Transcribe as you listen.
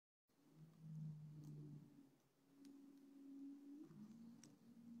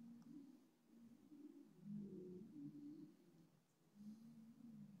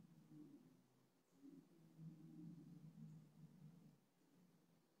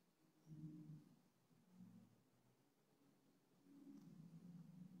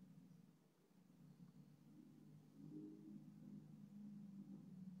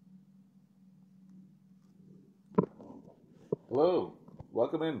Hello,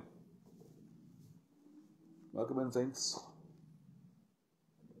 welcome in. Welcome in, saints.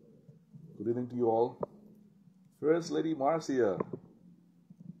 Good evening to you all. First Lady Marcia.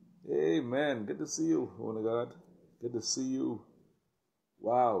 Amen. Good to see you, woman of God. Good to see you.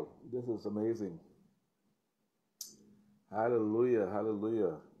 Wow, this is amazing. Hallelujah,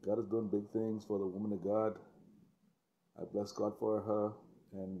 hallelujah. God is doing big things for the woman of God. I bless God for her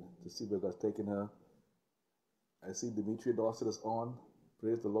and to see where God's taken her. I see Demetria Dawson is on.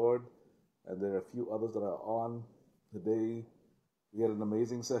 Praise the Lord. And there are a few others that are on today. We had an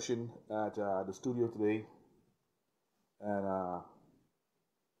amazing session at the studio today. And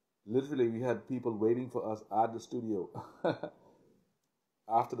literally we had people waiting for us at the studio.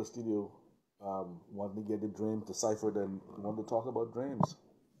 After the studio, wanting to get the dreams deciphered and wanted to talk about dreams.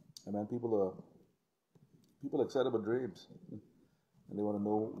 And man, people are excited about dreams. And they want to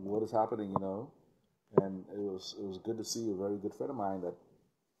know what is happening, And it was good to see a very good friend of mine that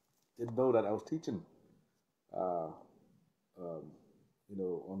didn't know that I was teaching, on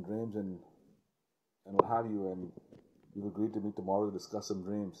dreams and what have you. And we've agreed to meet tomorrow to discuss some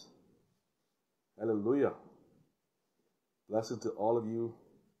dreams. Hallelujah. Blessing to all of you.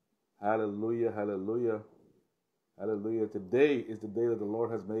 Hallelujah, hallelujah, hallelujah. Today is the day that the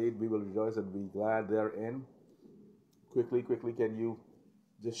Lord has made. We will rejoice and be glad therein. Quickly, can you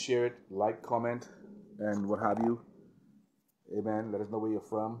just share it, like, comment, and what have you. Amen. Let us know where you're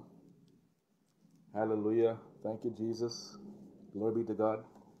from. Hallelujah. Thank you, Jesus. Glory be to God.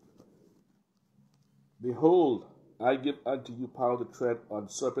 Behold, I give unto you power to tread on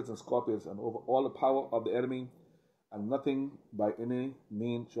serpents and scorpions and over all the power of the enemy, and nothing by any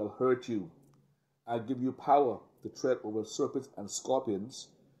means shall hurt you. I give you power to tread over serpents and scorpions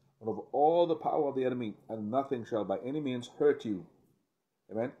and over all the power of the enemy, and nothing shall by any means hurt you.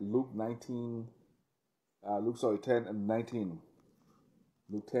 Amen. Luke 10 and 19.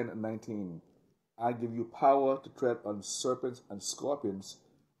 Luke 10 and 19. I give you power to tread on serpents and scorpions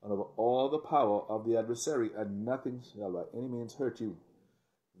and over all the power of the adversary, and nothing shall by any means hurt you.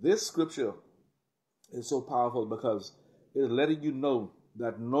 This scripture is so powerful because it is letting you know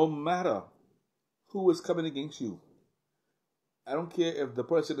that no matter who is coming against you, I don't care if the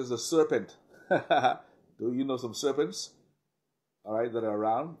person is a serpent. Do you know some serpents? All right, that are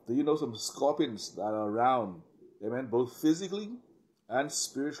around. Do you know some scorpions that are around? Amen. Both physically and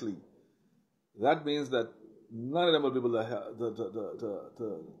spiritually. That means that none of them will be able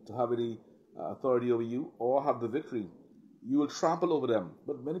to have any authority over you or have the victory. You will trample over them.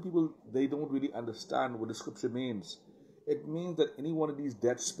 But many people, they don't really understand what the scripture means. It means that any one of these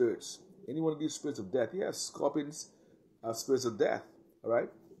death spirits, any one of these spirits of death, yes, scorpions are spirits of death. All right.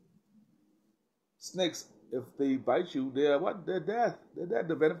 Snakes, if they bite you, they are what? They're death. They're dead.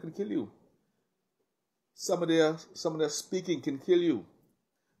 The venom can kill you. Some of their speaking can kill you.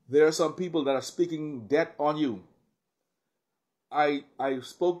 There are some people that are speaking death on you. I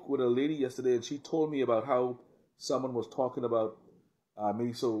spoke with a lady yesterday, and she told me about how someone was talking about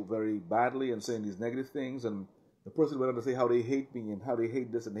me so very badly and saying these negative things, and the person went on to say how they hate me and how they hate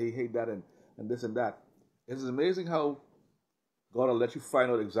this and they hate that and this and that. It's amazing how God will let you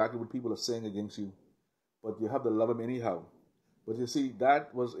find out exactly what people are saying against you, but you have to love them anyhow. But you see,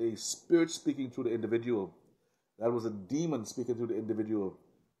 that was a spirit speaking through the individual. That was a demon speaking through the individual.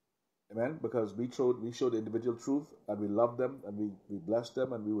 Amen? Because we showed the individual truth, and we loved them, and we blessed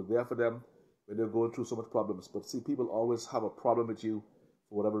them, and we were there for them when they're going through so much problems. But see, people always have a problem with you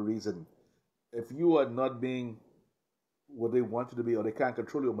for whatever reason. If you are not being what they want you to be, or they can't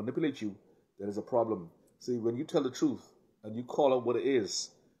control you or manipulate you, there is a problem. See, when you tell the truth and you call out what it is,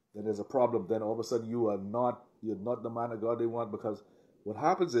 then there's a problem. Then all of a sudden you're not the man of God they want, because what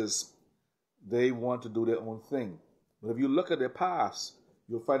happens is they want to do their own thing. But if you look at their past,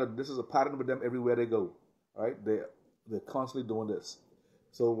 you'll find that this is a pattern with them everywhere they go. All right? They're constantly doing this.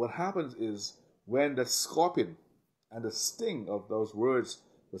 So what happens is when the scorpion and the sting of those words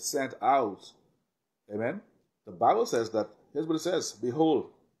was sent out, amen, the Bible says that, here's what it says: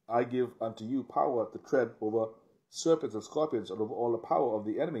 Behold, I give unto you power to tread over serpents and scorpions and over all the power of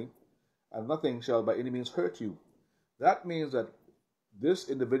the enemy, and nothing shall by any means hurt you. That means that this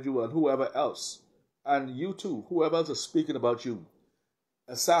individual and whoever else, and you too, whoever else is speaking about you,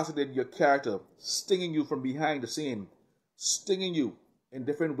 assassinating your character, stinging you from behind the scene, stinging you in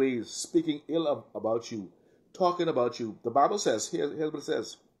different ways, speaking ill about you, talking about you. The Bible says, here's what it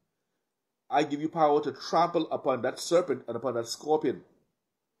says: I give you power to trample upon that serpent and upon that scorpion.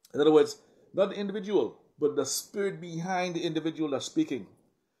 In other words, not the individual, but the spirit behind the individual that's speaking.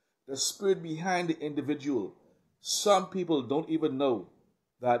 The spirit behind the individual. Some people don't even know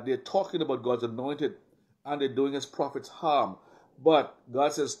that they're talking about God's anointed, and they're doing his prophets harm. But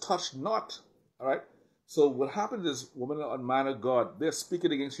God says, touch not. All right? So what happens is, woman and man of God, they're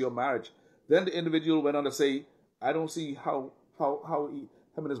speaking against your marriage. Then the individual went on to say, I don't see how him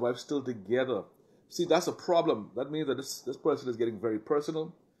and his wife still together. See, that's a problem. That means that this person is getting very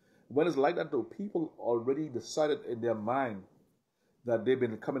personal. When it's like that, though, people already decided in their mind that they've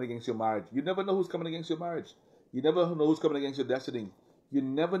been coming against your marriage. You never know who's coming against your marriage. You never know who's coming against your destiny. You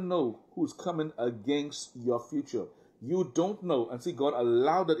never know who's coming against your future. You don't know. And see, God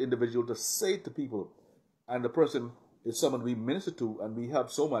allowed that individual to say it to people. And the person is someone we minister to and we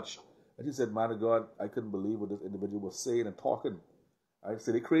help so much. And he said, man of God, I couldn't believe what this individual was saying and talking. I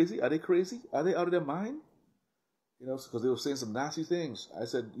said, are they crazy? Are they crazy? Are they out of their mind? You know, because they were saying some nasty things. I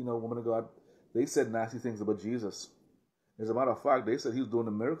said, you know, woman of God, they said nasty things about Jesus. As a matter of fact, they said he was doing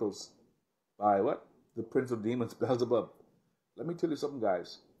the miracles by what? The prince of demons, Beelzebub. Let me tell you something,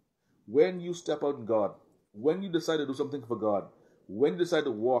 guys. When you step out in God, when you decide to do something for God, when you decide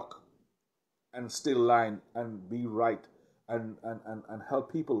to walk and stay aligned and be right and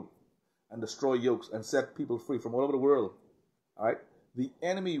help people and destroy yokes and set people free from all over the world, all right, the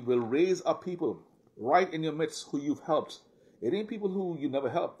enemy will raise up people right in your midst who you've helped. It ain't people who you never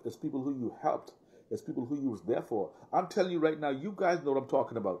helped. It's people who you helped. It's people who you was there for. I'm telling you right now, you guys know what I'm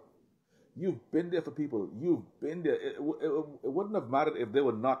talking about. You've been there for people. You've been there. It wouldn't have mattered if they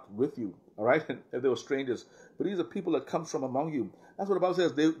were not with you, all right, if they were strangers. But these are people that come from among you. That's what the Bible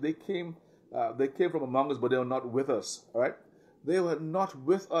says. They came from among us, but they are not with us, all right? They were not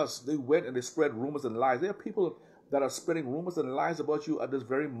with us. They went and they spread rumors and lies. There are people that are spreading rumors and lies about you at this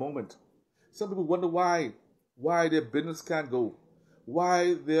very moment. Some people wonder why their business can't go,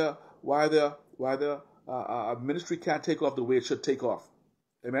 why their ministry can't take off the way it should take off.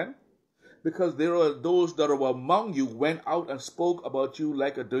 Amen? Because there are those that are among you went out and spoke about you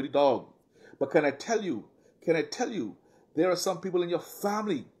like a dirty dog. But can I tell you, there are some people in your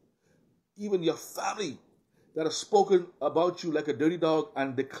family, even your family, that have spoken about you like a dirty dog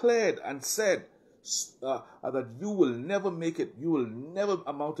and declared and said that you will never make it. You will never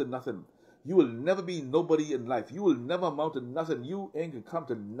amount to nothing. You will never be nobody in life. You will never amount to nothing. You ain't gonna come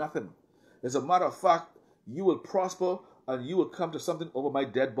to nothing. As a matter of fact, you will prosper and you will come to something over my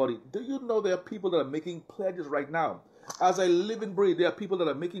dead body. Do you know there are people that are making pledges right now? As I live and breathe, there are people that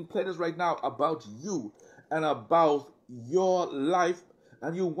are making pledges right now about you and about your life,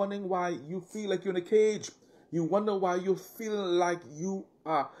 and you're wondering why you feel like you're in a cage. You wonder why you're feeling like you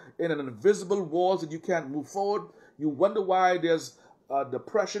are in an invisible walls and you can't move forward. You wonder why there's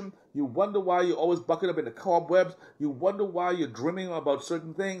depression. You wonder why you're always bucking up in the cobwebs. You wonder why you're dreaming about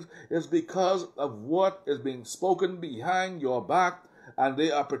certain things. It's because of what is being spoken behind your back, and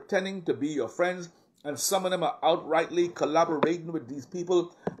they are pretending to be your friends, and some of them are outrightly collaborating with these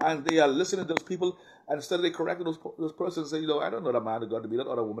people, and they are listening to those people, and instead of they correcting those persons, say, you know, I don't know that man of God to be that,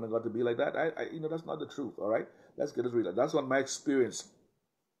 or that woman of God to be like that. That's not the truth, all right? Let's get this real. That's what my experience.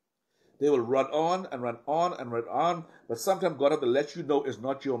 They will run on and run on and run on, but sometimes God has to let you know it's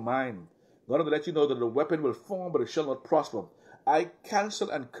not your mind. God has to let you know that the weapon will form, but it shall not prosper. I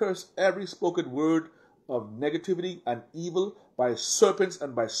cancel and curse every spoken word of negativity and evil by serpents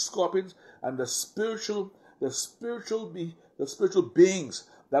and by scorpions and the spiritual beings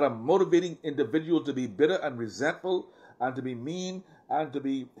that are motivating individuals to be bitter and resentful and to be mean and to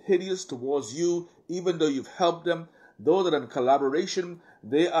be hideous towards you, even though you've helped them. Those that are in collaboration,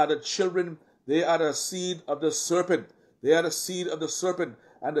 they are the children, they are the seed of the serpent. They are the seed of the serpent,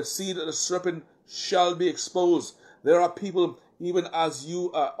 and the seed of the serpent shall be exposed. There are people, even as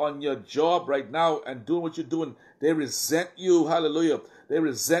you are on your job right now and doing what you're doing, they resent you. Hallelujah. They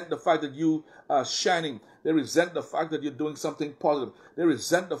resent the fact that you are shining. They resent the fact that you're doing something positive. They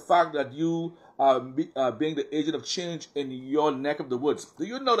resent the fact that you are being the agent of change in your neck of the woods. Do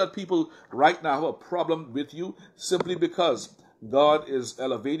you know that people right now have a problem with you simply because God is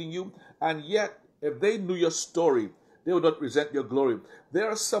elevating you? And yet, if they knew your story, they would not resent your glory.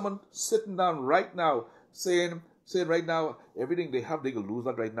 There is someone sitting down right now saying right now, everything they have, they can lose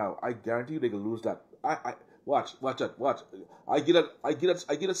that right now. I guarantee you they can lose that. Watch that. I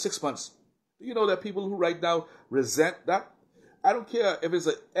get it 6 months. Do you know that people who right now resent that? I don't care if it's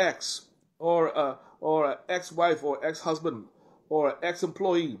an ex or an ex-wife or ex-husband or an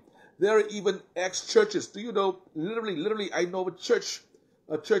ex-employee. There are even ex-churches. Do you know, literally, I know a church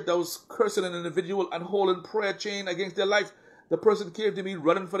that was cursing an individual and holding prayer chain against their life. The person came to me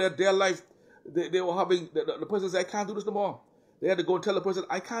running for their life. They were having, the person said, I can't do this no more. They had to go and tell the person,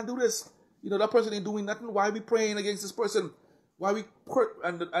 I can't do this. You know, that person ain't doing nothing. Why are we praying against this person? Why we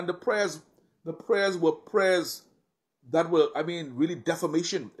and the prayers were prayers that were, really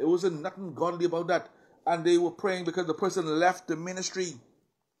defamation. It wasn't nothing godly about that. and they were praying because the person left the ministry.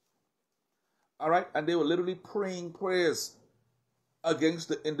 All right, and they were literally praying prayers against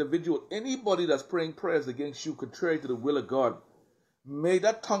the individual. Anybody that's praying prayers against you contrary to the will of God, may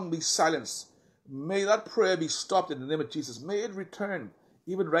that tongue be silenced. May that prayer be stopped in the name of Jesus. May it return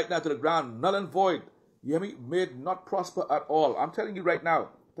even right now to the ground, null and void. You hear me? May it not prosper at all. I'm telling you right now.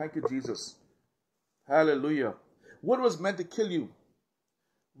 Thank you, Jesus. Hallelujah. What was meant to kill you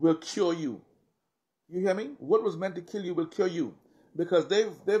will cure you. You hear me? What was meant to kill you will cure you. Because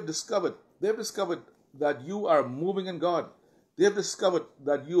they've discovered that you are moving in God. They've discovered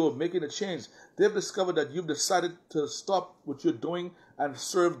that you are making a change. They've discovered that you've decided to stop what you're doing and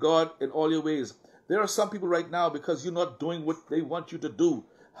serve God in all your ways. There are some people right now, because you're not doing what they want you to do,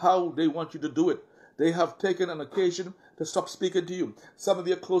 how they want you to do it, they have taken an occasion to stop speaking to you. Some of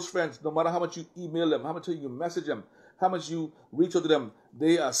your close friends, no matter how much you email them, how much you message them, how much you reach out to them,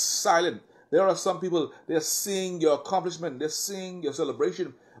 they are silent. There are some people, they're seeing your accomplishment, they're seeing your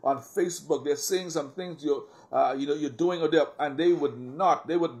celebration on Facebook, they're seeing some things you're doing out there, and they would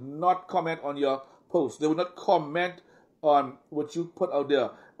not comment on your post. They would not comment on what you put out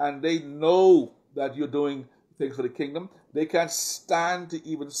there, and they know that you're doing things for the kingdom. They can't stand to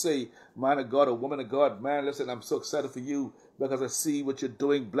even say, man of God or woman of God, man, listen, I'm so excited for you because I see what you're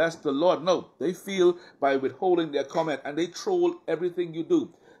doing. Bless the Lord. No, they feel by withholding their comment, and they troll everything you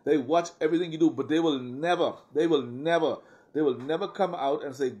do. They watch everything you do, but they will never come out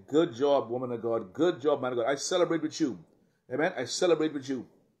and say, good job, woman of God. Good job, man of God. I celebrate with you. Amen. I celebrate with you.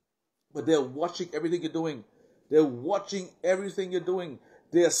 But they're watching everything you're doing. They're watching everything you're doing.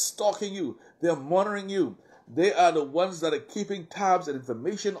 They're stalking you. They're monitoring you. They are the ones that are keeping tabs and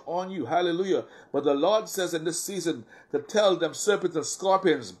information on you. Hallelujah. But the Lord says in this season to tell them serpents and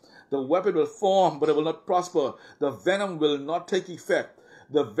scorpions, the weapon will form, but it will not prosper. The venom will not take effect.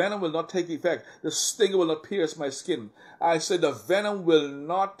 The venom will not take effect. The stinger will not pierce my skin. I said the venom will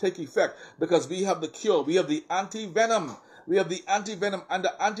not take effect because we have the cure. We have the anti-venom. We have the anti-venom, and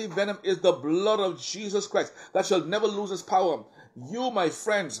the anti-venom is the blood of Jesus Christ that shall never lose its power. You, my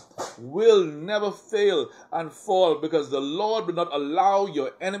friends, will never fail and fall because the Lord will not allow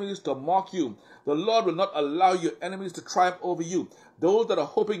your enemies to mock you. The Lord will not allow your enemies to triumph over you. Those that are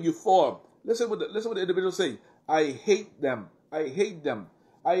hoping you fall. Listen what the individuals say. I hate them. I hate them.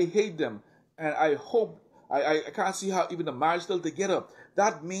 I hate them. And I hope, I can't see how even the marriage still together.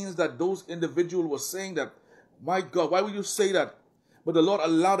 That means that those individuals were saying that, my God, why would you say that? But the Lord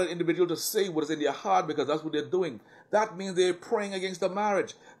allowed that individual to say what is in their heart because that's what they're doing. That means they're praying against the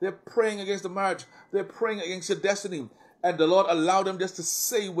marriage. They're praying against the marriage. They're praying against your destiny. And the Lord allowed them just to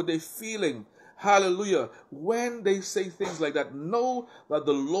say what they're feeling. Hallelujah. When they say things like that, know that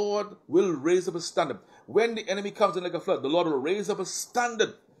the Lord will raise up a standard. When the enemy comes in like a flood, the Lord will raise up a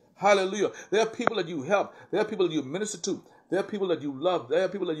standard. Hallelujah. There are people that you help. There are people that you minister to. There are people that you love. There are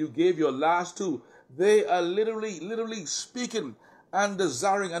people that you gave your last to. They are literally speaking and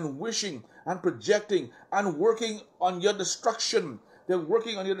desiring and wishing and projecting and working on your destruction. They're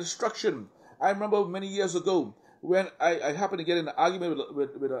working on your destruction. I remember many years ago when I happened to get in an argument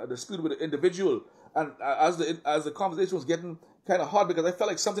with a dispute with an individual, and as the conversation was getting kind of hot because I felt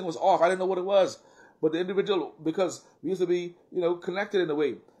like something was off. I didn't know what it was. But the individual, because we used to be, connected in a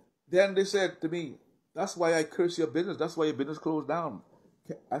way, then they said to me, that's why I curse your business. That's why your business closed down.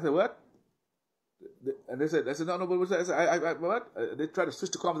 I said, what? And they said, no, what was that? I said, what? They tried to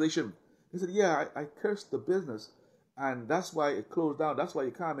switch the conversation. They said, yeah, I cursed the business, and that's why it closed down. That's why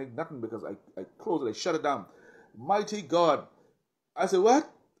you can't make nothing because I closed it. I shut it down. Mighty God. I said, what?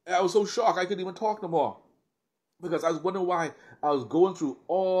 And I was so shocked I couldn't even talk no more because I was wondering why I was going through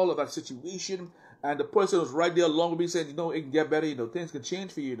all of that situation, and the person was right there along with me saying, it can get better. Things can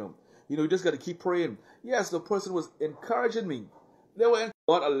change for you. You just got to keep praying. Yes, the person was encouraging me. They were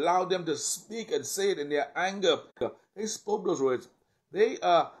God allowed them to speak and say it in their anger. They spoke those words. They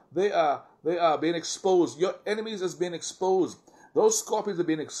are being exposed. Your enemies is being exposed. Those scorpions are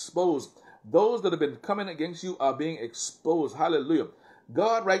being exposed. Those that have been coming against you are being exposed. Hallelujah.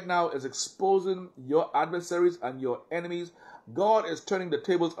 God right now is exposing your adversaries and your enemies. God is turning the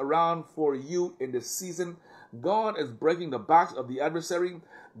tables around for you in this season. God is breaking the backs of the adversary.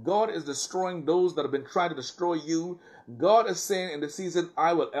 God is destroying those that have been trying to destroy you. God is saying in the season,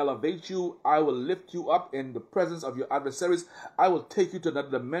 I will elevate you. I will lift you up in the presence of your adversaries. I will take you to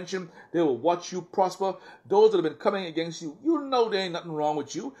another dimension. They will watch you prosper. Those that have been coming against you, there ain't nothing wrong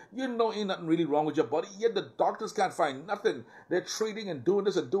with you. Ain't nothing really wrong with your body. Yet the doctors can't find nothing. They're treating and doing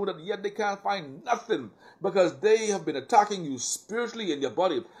this and doing that. Yet they can't find nothing because they have been attacking you spiritually in your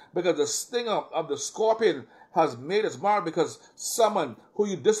body. Because the stinger of the scorpion has made its mark because someone who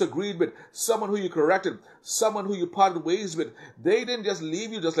you disagreed with, someone who you corrected, someone who you parted ways with, they didn't just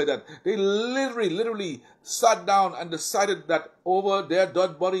leave you just like that. They literally sat down and decided that over their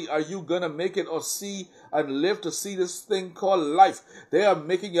dead body, are you going to make it or see and live to see this thing called life? They are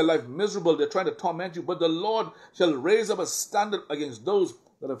making your life miserable. They're trying to torment you. But the Lord shall raise up a standard against those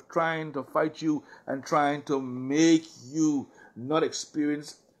that are trying to fight you and trying to make you not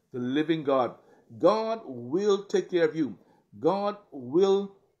experience the living God. God will take care of you. God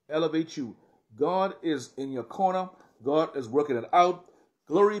will elevate you. God is in your corner. God is working it out.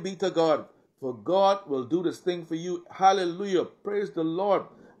 Glory be to God. For God will do this thing for you. Hallelujah. Praise the Lord.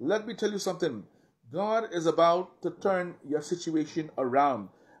 Let me tell you something. God is about to turn your situation around.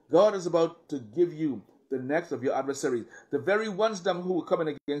 God is about to give you the next of your adversaries, the very ones them who are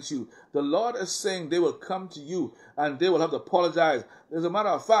coming against you. The Lord is saying they will come to you and they will have to apologize. As a matter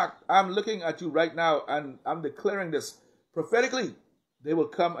of fact, I'm looking at you right now and I'm declaring this prophetically. They will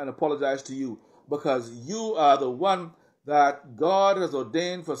come and apologize to you because you are the one that God has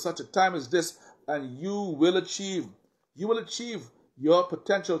ordained for such a time as this, and you will achieve your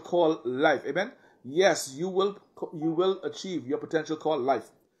potential called life. Amen. Yes, you will achieve your potential called life.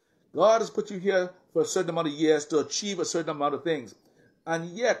 God has put you here for a certain amount of years to achieve a certain amount of things. And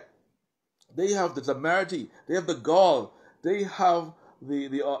yet, they have the temerity, they have the gall, they have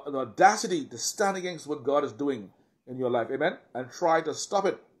the audacity to stand against what God is doing in your life. Amen? And try to stop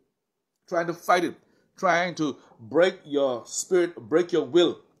it, trying to fight it, trying to break your spirit, break your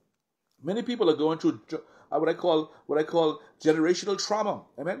will. Many people are going through what I call generational trauma.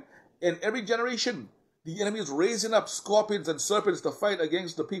 Amen? In every generation, the enemy is raising up scorpions and serpents to fight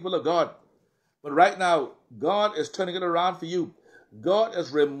against the people of God. But right now, God is turning it around for you. God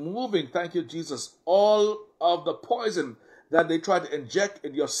is removing, thank you, Jesus, all of the poison that they try to inject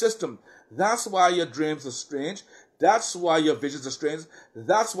in your system. That's why your dreams are strange. That's why your visions are strange.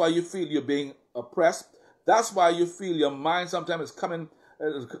 That's why you feel you're being oppressed. That's why you feel your mind sometimes is coming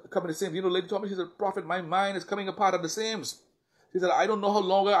the same. You know, lady told me, she said, Prophet, my mind is coming apart at the seams. She said, I don't know how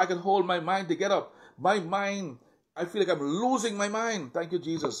longer I can hold my mind together. My mind, I feel like I'm losing my mind. Thank you,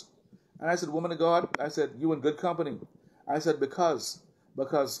 Jesus. And I said, woman of God, I said, you in good company. I said, because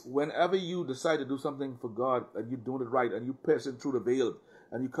whenever you decide to do something for God and you're doing it right and you're piercing through the veil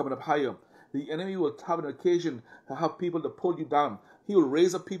and you're coming up higher, the enemy will have an occasion to have people to pull you down. He will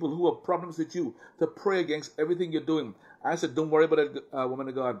raise up people who have problems with you to pray against everything you're doing. I said, don't worry about it, woman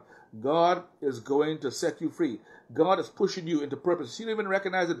of God. God is going to set you free. God is pushing you into purpose. She didn't even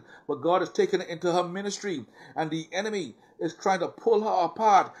recognize it, but God has taken it into her ministry. And the enemy is trying to pull her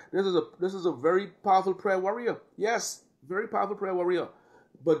apart. This is a very powerful prayer warrior. Yes, very powerful prayer warrior.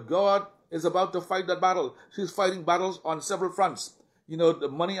 But God is about to fight that battle. She's fighting battles on several fronts. You know, the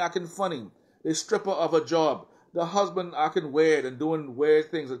money acting funny. The stripper of her job. The husband acting weird and doing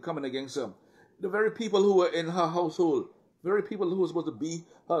weird things and coming against her. The very people who are in her household, very people who are supposed to be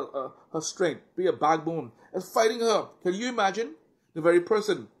her strength, be a backbone, is fighting her. Can you imagine? The very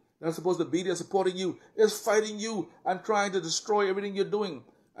person that's supposed to be there supporting you is fighting you and trying to destroy everything you're doing.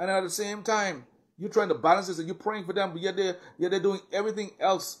 And at the same time, you're trying to balance this and you're praying for them, but yet they're doing everything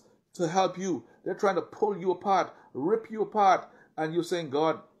else to help you. They're trying to pull you apart, rip you apart, and you're saying,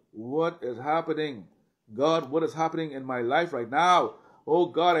 God, what is happening? God, what is happening in my life right now? Oh,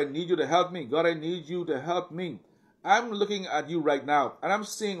 God, I need you to help me. God, I need you to help me. I'm looking at you right now, and I'm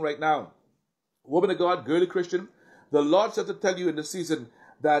seeing right now, woman of God, girly Christian, the Lord said to tell you in this season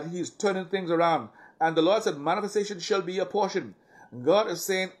that He's turning things around. And the Lord said, manifestation shall be your portion. God is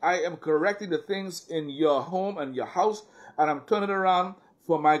saying, I am correcting the things in your home and your house, and I'm turning it around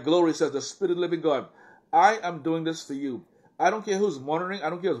for my glory, says the Spirit of the living God. I am doing this for you. I don't care who's monitoring.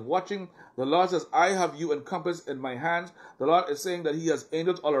 I don't care who's watching. The Lord says, I have you encompassed in my hands. The Lord is saying that He has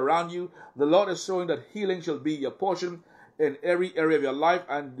angels all around you. The Lord is showing that healing shall be your portion in every area of your life,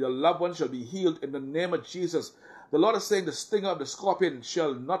 and your loved ones shall be healed in the name of Jesus. The Lord is saying the stinger of the scorpion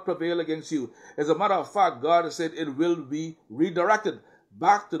shall not prevail against you. As a matter of fact, God has said it will be redirected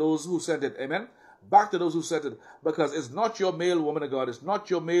back to those who sent it. Amen? Back to those who sent it. Because it's not your mail, woman of God. It's not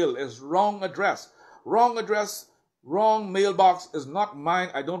your mail. It's wrong address. Wrong address. Wrong mailbox is not mine.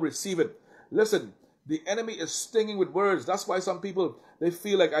 I don't receive it. Listen, the enemy is stinging with words. That's why some people, they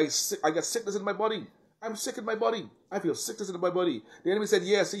feel like I got sickness in my body. I'm sick in my body. I feel sickness in my body. The enemy said,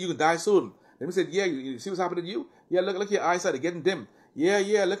 yeah, see, you can die soon. The enemy said, yeah, you see what's happening to you? Yeah, look your eyesight are getting dim.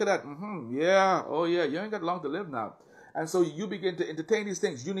 Yeah, look at that. Yeah, oh yeah, you ain't got long to live now. And so you begin to entertain these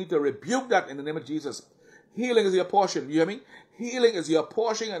things. You need to rebuke that in the name of Jesus. Healing is your portion. You hear me? Healing is your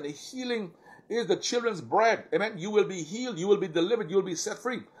portion, and the healing is the children's bread. Amen. You will be healed. You will be delivered. You will be set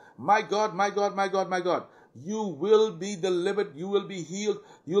free. My God, my God, my God, my God. You will be delivered. You will be healed.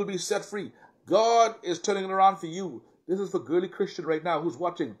 You will be set free. God is turning it around for you. This is for girly Christian right now who's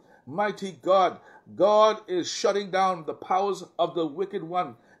watching. Mighty God. God is shutting down the powers of the wicked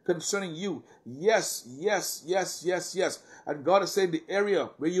one concerning you. Yes, yes, yes, yes, yes. And God is saying the area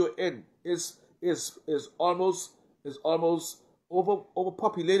where you're in is almost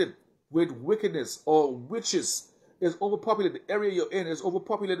overpopulated with wickedness or witches. Is overpopulated. The area you're in is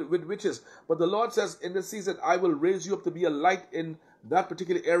overpopulated with witches. But the Lord says in this season, I will raise you up to be a light in that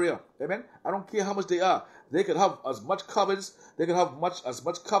particular area. Amen. I don't care how much they are. They can have as much covens. They can have as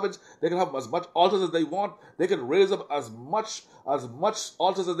much covens. They can have as much altars as they want. They can raise up as much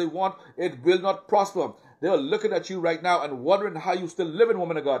altars as they want. It will not prosper. They are looking at you right now and wondering how you still living,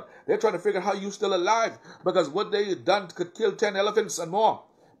 woman of God. They're trying to figure out how you still alive, because what they done could kill 10 elephants and more.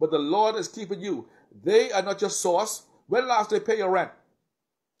 But the Lord is keeping you. They are not your source. When last did they pay your rent?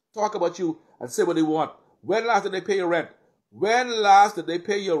 Talk about you and say what they want. When last did they pay your rent? When last did they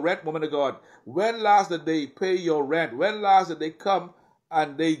pay your rent, woman of God? When last did they pay your rent? When last did they come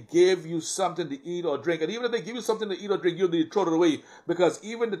and they gave you something to eat or drink? And even if they give you something to eat or drink, you'll need to throw it away, because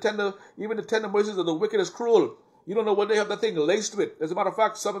even the tender mercies of the wicked is cruel. You don't know what they have that thing laced with. As a matter of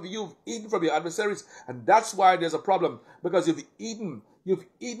fact, some of you have eaten from your adversaries, and that's why there's a problem, because you've eaten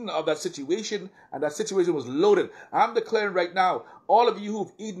of that situation, and that situation was loaded. I'm declaring right now, all of you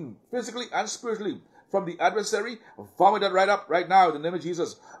who've eaten physically and spiritually from the adversary, vomit that right up right now in the name of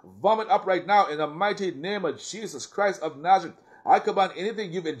Jesus. Vomit up right now in the mighty name of Jesus Christ of Nazareth. I command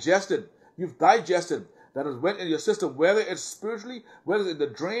anything you've ingested, you've digested, that has went in your system, whether it's spiritually, whether it's in the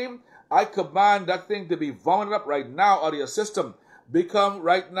dream, I command that thing to be vomited up right now out of your system. Become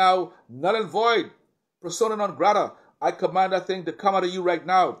right now null and void. Persona non grata. I command that thing to come out of you right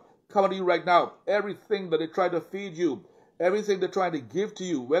now. Come out of you right now. Everything that they try to feed you, everything they're trying to give to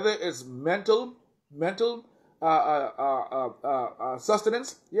you, whether it's mental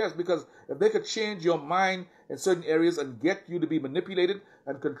sustenance. Yes, because if they could change your mind in certain areas and get you to be manipulated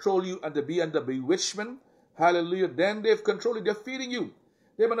and control you and to be under bewitchment, hallelujah, then they've controlled you. They're feeding you.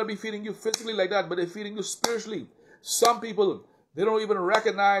 They may not be feeding you physically like that, but they're feeding you spiritually. Some people, they don't even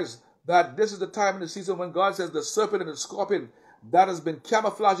recognize that this is the time in the season when God says the serpent and the scorpion that has been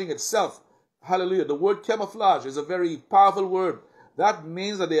camouflaging itself. Hallelujah. The word camouflage is a very powerful word. That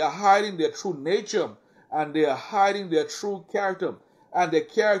means that they are hiding their true nature, and they are hiding their true character. And their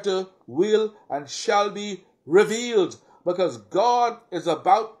character will and shall be revealed, because God is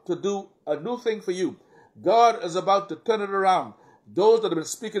about to do a new thing for you. God is about to turn it around. Those that have been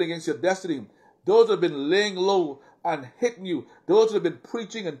speaking against your destiny, those that have been laying low and hitting you, those that have been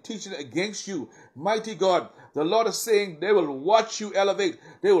preaching and teaching against you, mighty God, the Lord is saying they will watch you elevate.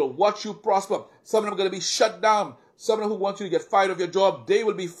 They will watch you prosper. Some of them are going to be shut down. Some of them who want you to get fired of your job, they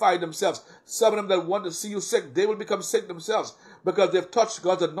will be fired themselves. Some of them that want to see you sick, they will become sick themselves, because they've touched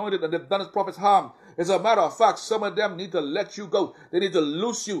God's anointed and they've done his prophets harm. As a matter of fact, some of them need to let you go. They need to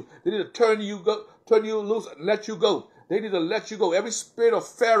loose you. They need to turn you loose and let you go. They need to let you go. Every spirit of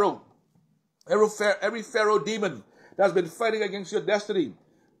Pharaoh, every Pharaoh demon that's been fighting against your destiny,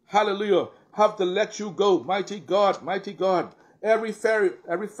 hallelujah, have to let you go. Mighty God, mighty God. Every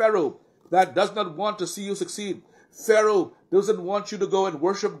Pharaoh that does not want to see you succeed. Pharaoh doesn't want you to go and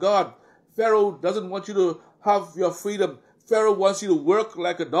worship God. Pharaoh doesn't want you to have your freedom. Pharaoh wants you to work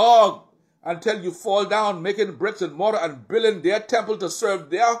like a dog until you fall down, making bricks and mortar and building their temple to serve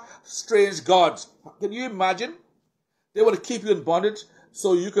their strange gods. Can you imagine? They want to keep you in bondage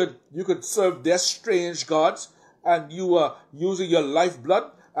so you could serve their strange gods, and you are using your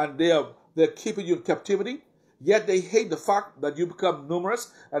lifeblood, and they're keeping you in captivity. Yet they hate the fact that you become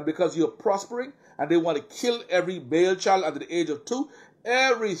numerous, and because you're prospering, and they want to kill every male child under the age of 2.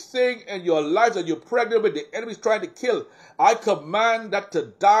 Everything in your life that you're pregnant with, the enemy's trying to kill. I command that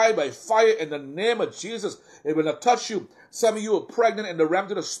to die by fire in the name of Jesus. It will not touch you. Some of you are pregnant in the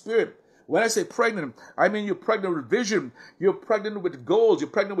realms of the spirit. When I say pregnant, I mean you're pregnant with vision. You're pregnant with goals. You're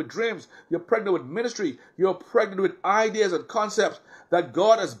pregnant with dreams. You're pregnant with ministry. You're pregnant with ideas and concepts that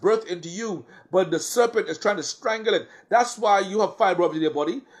God has birthed into you, but the serpent is trying to strangle it. That's why you have fibroids in your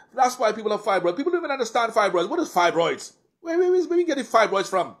body. That's why people have fibroids. People don't even understand fibroids. What is fibroids? Where are we getting fibroids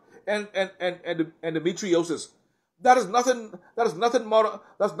from? And endometriosis. That is nothing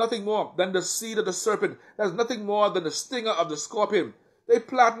more than the seed of the serpent. That is nothing more than the stinger of the scorpion. They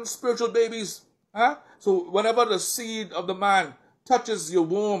planted spiritual babies. Huh? So whenever the seed of the man touches your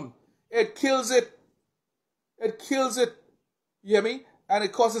womb, it kills it. It kills it. You hear me? And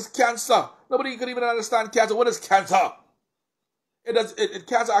it causes cancer. Nobody can even understand cancer. What is cancer?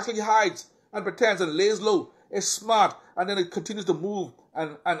 Cancer actually hides and pretends and lays low. It's smart, and then it continues to move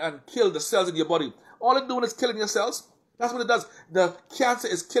and kill the cells in your body. All it's doing is killing your cells. That's what it does. The cancer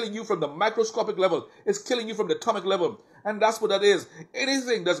is killing you from the microscopic level. It's killing you from the atomic level. And that's what that is.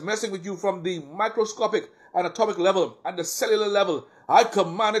 Anything that's messing with you from the microscopic and atomic level and the cellular level, I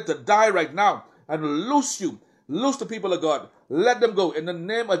command it to die right now and loose you. Loose the people of God. Let them go in the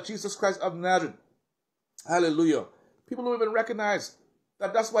name of Jesus Christ of Nazareth. Hallelujah. People don't even recognize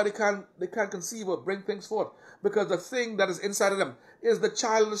that that's why they can't conceive or bring things forth. Because the thing that is inside of them is the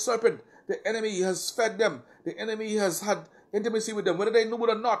child of the serpent. The enemy has fed them. The enemy has had intimacy with them, whether they knew it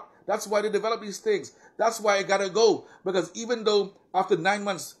or not. That's why they develop these things. That's why it got to go. Because even though after 9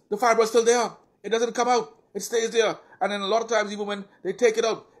 months, the fibroid is still there. It doesn't come out. It stays there. And then a lot of times, even when they take it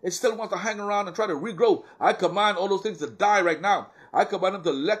out, it still wants to hang around and try to regrow. I command all those things to die right now. I command them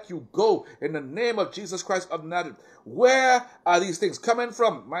to let you go in the name of Jesus Christ of Nazareth. Where are these things coming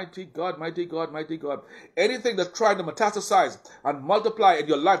from? Mighty God, mighty God, mighty God. Anything that's trying to metastasize and multiply in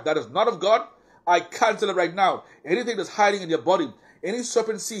your life that is not of God, I cancel it right now. Anything that's hiding in your body, any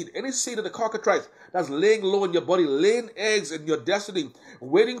serpent seed, any seed of the cockatrice that's laying low in your body, laying eggs in your destiny,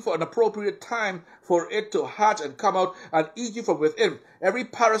 waiting for an appropriate time for it to hatch and come out and eat you from within. Every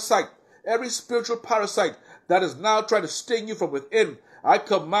parasite, every spiritual parasite that is now trying to sting you from within, I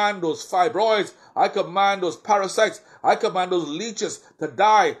command those fibroids, I command those parasites, I command those leeches to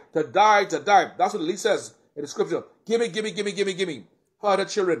die, to die, to die. That's what the leech says in the scripture. Gimme, gimme, gimme, gimme, gimme. How are the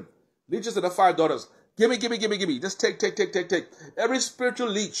children? Leeches are the 5 daughters. Gimme, gimme, gimme, gimme. Just take. Every spiritual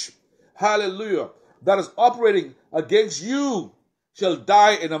leech, hallelujah, that is operating against you shall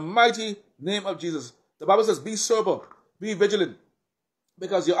die in the mighty name of Jesus. The Bible says, be sober, be vigilant,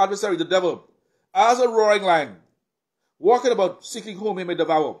 because your adversary, the devil, as a roaring lion, walking about seeking whom he may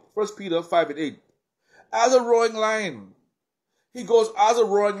devour. 1 Peter 5:8. As a roaring lion. He goes as a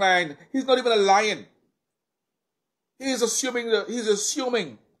roaring lion. He's not even a lion. He's assuming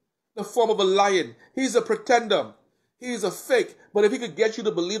the form of a lion. He's a pretender. He's a fake. But if he could get you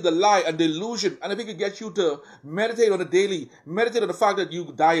to believe the lie and delusion, and if he could get you to meditate on it daily, meditate on the fact that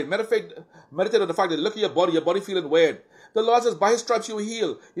you dying, meditate on the fact that look at your body feeling weird. The Lord says, by his stripes you will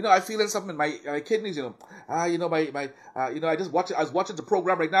heal. I feel something in my kidneys, I was watching the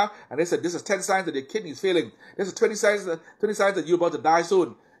program right now, and they said, this is 10 signs that your kidney is failing. This is 20 signs that you're about to die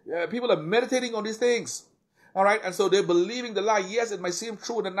soon. People are meditating on these things. All right, and so they're believing the lie. Yes, it might seem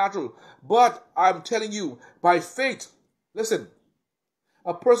true in the natural, but I'm telling you, by faith, listen,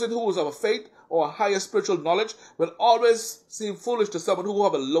 a person who is of a faith or a higher spiritual knowledge will always seem foolish to someone who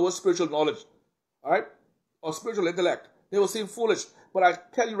have a lower spiritual knowledge, all right, or spiritual intellect. They will seem foolish, but I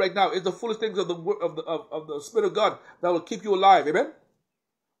tell you right now, it's the foolish things of the Spirit of God that will keep you alive. Amen.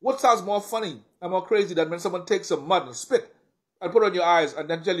 What sounds more funny and more crazy than when someone takes some mud and spit and put it on your eyes and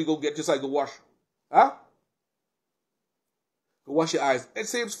then tell you go get your sight, go wash, huh? Go wash your eyes. It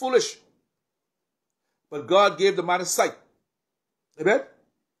seems foolish. But God gave the man a sight. Amen?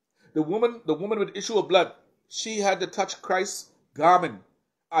 The woman with issue of blood, she had to touch Christ's garment.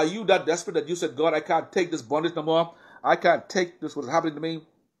 Are you that desperate that you said, God, I can't take this bondage no more? I can't take this, what's happening to me.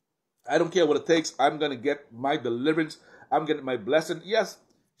 I don't care what it takes. I'm going to get my deliverance. I'm getting my blessing. Yes,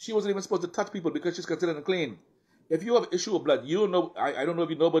 she wasn't even supposed to touch people because she's considered unclean. If you have issue of blood, you don't know. I don't know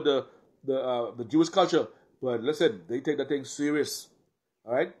if you know about the Jewish culture. But listen, they take that thing serious.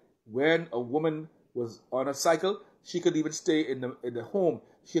 All right? When a woman was on a cycle, she could even stay in the home.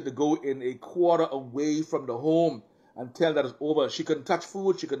 She had to go in a quarter away from the home until that is over. She couldn't touch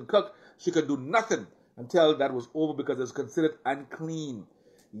food. She couldn't cook. She could do nothing until that was over because it was considered unclean.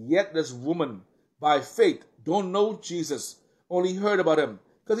 Yet this woman, by faith, don't know Jesus, only heard about him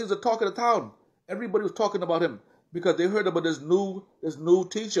because he was the talk of the town. Everybody was talking about him because they heard about this new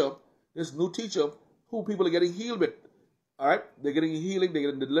teacher who people are getting healed with. All right? They're getting healing, they're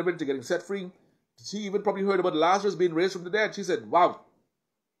getting deliverance, they're getting set free. She even probably heard about Lazarus being raised from the dead. She said, wow.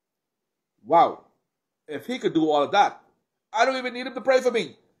 If he could do all of that, I don't even need him to pray for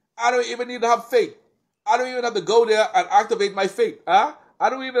me. I don't even need to have faith. I don't even have to go there and activate my faith. Huh? I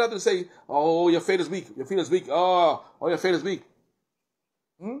don't even have to say, oh, your faith is weak. Your faith is weak. Oh, your faith is weak.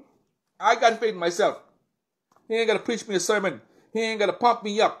 I got faith in myself. He ain't got to preach me a sermon. He ain't got to pump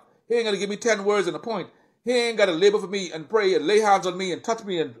me up. He ain't got to give me 10 words and a point. He ain't got to labor for me and pray and lay hands on me and touch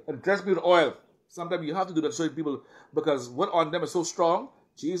me and dress me with oil. Sometimes you have to do that to certain people because what on them is so strong,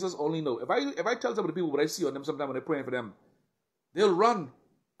 Jesus only knows. If I tell some of the people what I see on them sometimes when I'm praying for them, they'll run.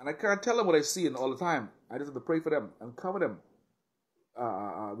 And I can't tell them what I see all the time. I just have to pray for them and cover them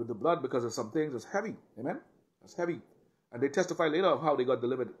with the blood because of some things that's heavy. Amen? That's heavy. And they testify later of how they got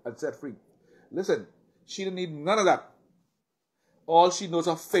delivered and set free. Listen, she didn't need none of that. All she knows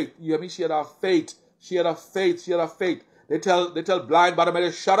of faith. You hear me? She had her faith. She had her faith. She had her faith. They tell blind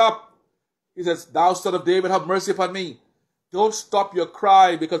Bartimaeus, shut up. He says, thou son of David, have mercy upon me. Don't stop your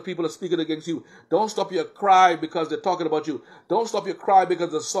cry because people are speaking against you. Don't stop your cry because they're talking about you. Don't stop your cry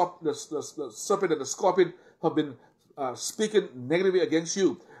because the serpent and the scorpion have been speaking negatively against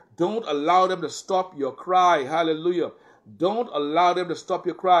you. Don't allow them to stop your cry. Hallelujah. Don't allow them to stop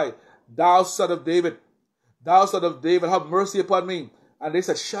your cry. Thou son of David, have mercy upon me. And they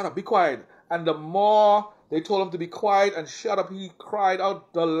said, shut up, be quiet. And the more they told him to be quiet and shut up, he cried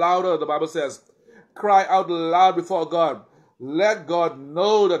out the louder, the Bible says. Cry out loud before God. Let God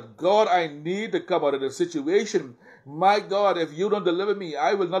know that, God, I need to come out of this situation. My God, if you don't deliver me,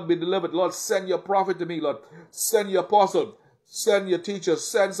 I will not be delivered. Lord, send your prophet to me, Lord. Send your apostle. Send your teacher.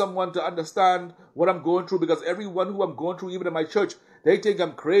 Send someone to understand what I'm going through, because everyone who I'm going through, even in my church, they think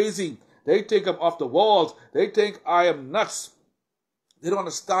I'm crazy. They think I'm off the walls. They think I am nuts. They don't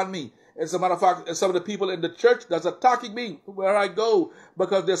understand me. As a matter of fact, some of the people in the church that's attacking me where I go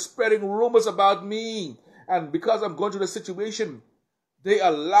because they're spreading rumors about me. And because I'm going through the situation, they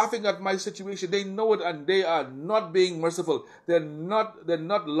are laughing at my situation. They know it, and they are not being merciful. They're not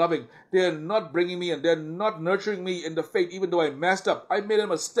loving. They're not bringing me in. They're not nurturing me in the faith, even though I messed up. I made a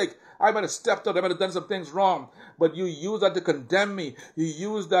mistake. I might have stepped out. I might have done some things wrong. But you use that to condemn me. You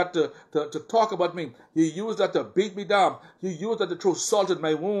use that to talk about me. You use that to beat me down. You use that to throw salt in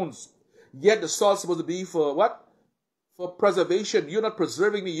my wounds. Yet the salt's supposed to be for what? For preservation. You're not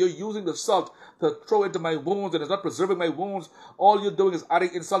preserving me. You're using the salt to throw into my wounds, and it's not preserving my wounds. All you're doing is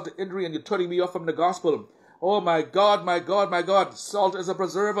adding insult to injury, and you're turning me off from the gospel. Oh my God, my God, my God. Salt is a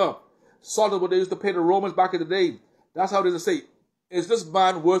preserver. Salt is what they used to pay the Romans back in the day. That's how they used to say, is this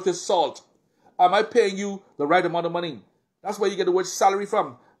man worth his salt? Am I paying you the right amount of money? That's where you get the word salary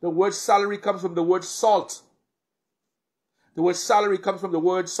from. The word salary comes from the word salt. The word salary comes from the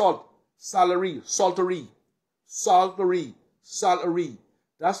word salt. Salary, saltery. Saltery, salary.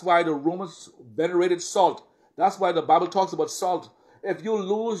 That's why the Romans venerated salt. That's why the Bible talks about salt. If you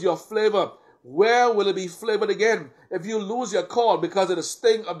lose your flavor, where will it be flavored again? If you lose your call because of the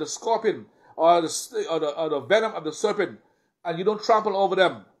sting of the scorpion or the venom of the serpent, and you don't trample over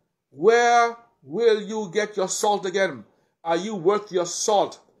them, where will you get your salt again? Are you worth your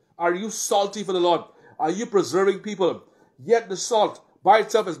salt? Are you salty for the Lord? Are you preserving people? Yet the salt by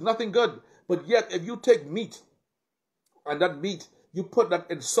itself is nothing good. But yet if you take meat, and that meat, you put that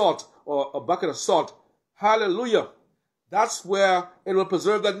in salt or a bucket of salt, hallelujah, that's where it will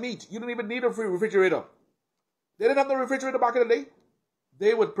preserve that meat. You don't even need a refrigerator. They didn't have no refrigerator back in the day.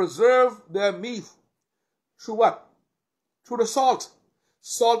 They would preserve their meat through what? Through the salt.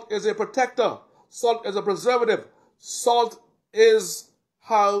 Salt is a protector. Salt is a preservative. Salt is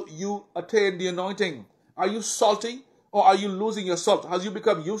how you attain the anointing. Are you salty, or are you losing your salt? Has you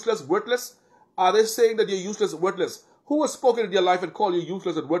become useless, worthless? Are they saying that you're useless, worthless? Who has spoken in your life and called you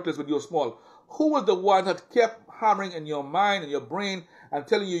useless and worthless when you were small? Who was the one that kept hammering in your mind and your brain and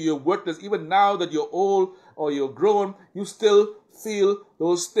telling you you're worthless? Even now that you're old or you're grown, you still feel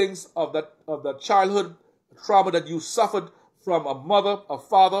those things of that childhood trauma that you suffered from a mother, a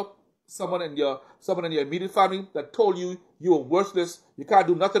father, someone in your immediate family that told you you were worthless, you can't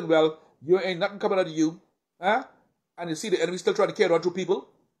do nothing well, you ain't nothing coming out of you. Huh? And you see the enemy still trying to carry on through people.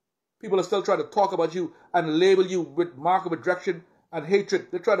 People are still trying to talk about you and label you with mark of rejection and hatred.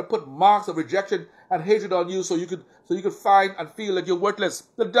 They're trying to put marks of rejection and hatred on you so you could find and feel that you're worthless.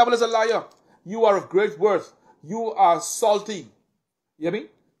 The devil is a liar. You are of great worth. You are salty. You hear me?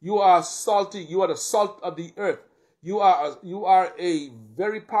 You are salty. You are the salt of the earth. You are a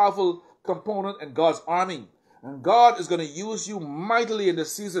very powerful component in God's army. And God is going to use you mightily in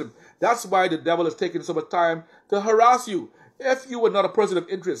this season. That's why the devil is taking so much time to harass you. If you were not a person of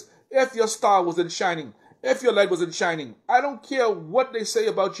interest, if your star wasn't shining, if your light wasn't shining, I don't care what they say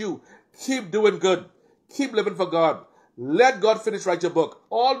about you. Keep doing good. Keep living for God. Let God finish write your book.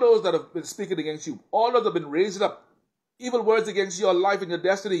 All those that have been speaking against you, all those that have been raising up evil words against your life and your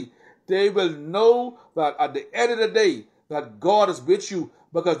destiny, they will know that at the end of the day that God is with you,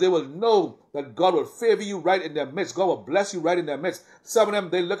 because they will know that God will favor you right in their midst. God will bless you right in their midst. Some of them,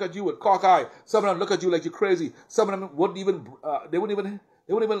 they look at you with cock eye. Some of them look at you like you're crazy. Some of them wouldn't even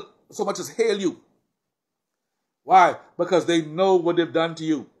so much as hail you. Why? Because they know what they've done to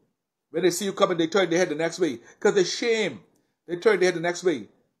you. When they see you coming, they turn their head the next way. Because they're shame. They turn their head the next way.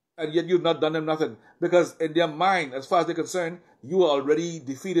 And yet you've not done them nothing. Because in their mind, as far as they're concerned, you are already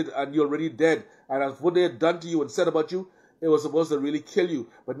defeated and you're already dead. And as what they had done to you and said about you, it was supposed to really kill you.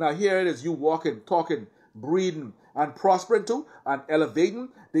 But now here it is, you walking, talking, breathing, and prospering too, and elevating.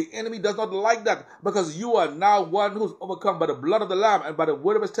 The enemy does not like that, because you are now one who's overcome by the blood of the Lamb and by the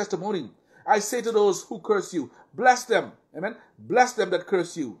word of his testimony. I say to those who curse you, bless them. Amen. Bless them that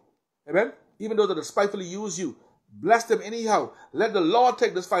curse you. Amen? Even though they despitefully use you, bless them anyhow. Let the Lord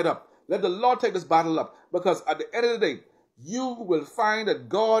take this fight up. Let the Lord take this battle up. Because at the end of the day, you will find that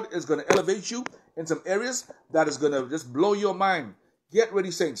God is going to elevate you in some areas that is going to just blow your mind. Get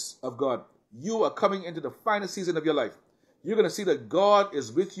ready, saints of God. You are coming into the finest season of your life. You're going to see that God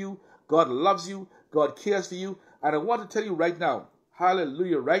is with you. God loves you. God cares for you. And I want to tell you right now,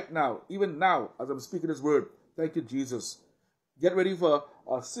 hallelujah, right now, even now, as I'm speaking this word, thank you, Jesus. Get ready for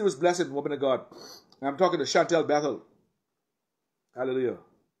a serious blessing, woman of God. I'm talking to Chantel Bethel. Hallelujah.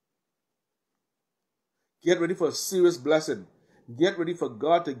 Get ready for a serious blessing. Get ready for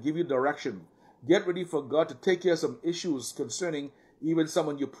God to give you direction. Get ready for God to take care of some issues concerning even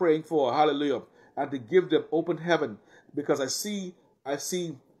someone you're praying for. Hallelujah. And to give them open heaven. Because I see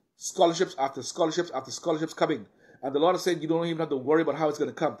scholarships after scholarships after scholarships coming. And the Lord is saying you don't even have to worry about how it's going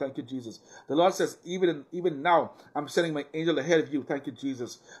to come. Thank you, Jesus. The Lord says, even now, I'm sending my angel ahead of you. Thank you,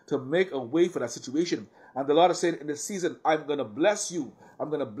 Jesus, to make a way for that situation. And the Lord is saying in this season, I'm going to bless you. I'm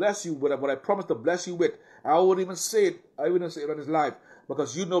going to bless you with what I promised to bless you with. I wouldn't even say it. I wouldn't say it on his life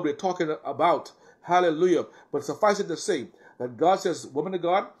because you know what we're talking about. Hallelujah. But suffice it to say that God says, woman of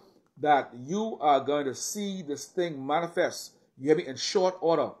God, that you are going to see this thing manifest. You hear me? In short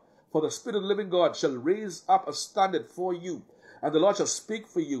order. For the Spirit of the living God shall raise up a standard for you, and the Lord shall speak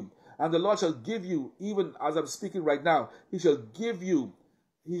for you, and the Lord shall give you, even as I'm speaking right now, He shall give you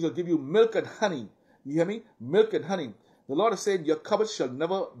milk and honey. You hear me? Milk and honey. The Lord is saying your cupboards shall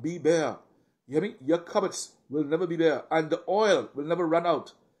never be bare. You hear me? Your cupboards will never be bare, and the oil will never run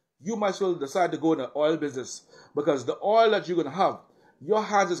out. You might as well decide to go in the oil business, because the oil that you're going to have, your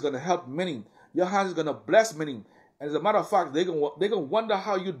hands is going to help many. Your hands is going to bless many. And as a matter of fact, they're going to wonder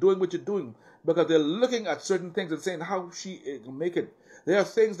how you're doing what you're doing, because they're looking at certain things and saying how she can make it. There are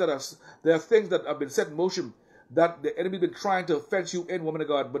things that have been set in motion that the enemy has been trying to fence you in, woman of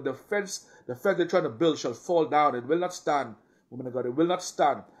God. But the fence they're trying to build shall fall down. It will not stand, woman of God. It will not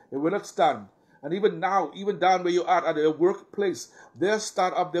stand. It will not stand. And even now, even down where you are at your workplace, they'll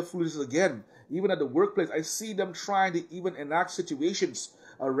start up their foolishness again. Even at the workplace, I see them trying to even enact situations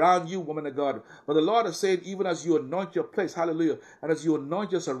around you, woman of God. But the Lord is saying, even as you anoint your place, hallelujah, and as you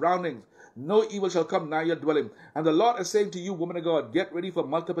anoint your surroundings, no evil shall come nigh your dwelling. And the Lord is saying to you, woman of God, get ready for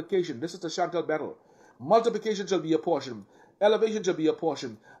multiplication. This is the Chantel battle. Multiplication shall be your portion. Elevation shall be your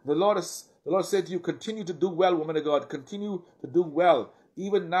portion. The Lord said to you, continue to do well, woman of God. Continue to do well.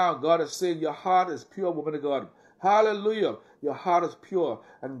 Even now, God is saying your heart is pure, woman of God. Hallelujah. Your heart is pure.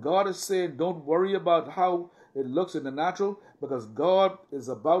 And God is saying, don't worry about how it looks in the natural, because God is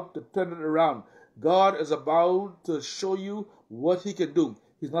about to turn it around. God is about to show you what He can do.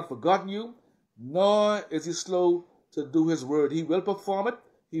 He's not forgotten you, nor is He slow to do His word. He will perform it.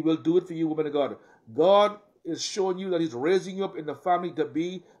 He will do it for you, woman of God. God is showing you that He's raising you up in the family to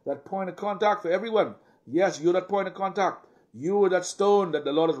be that point of contact for everyone. Yes, you're that point of contact. You are that stone that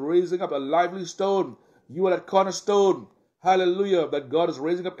the Lord is raising up, a lively stone. You are that cornerstone. Hallelujah, that God is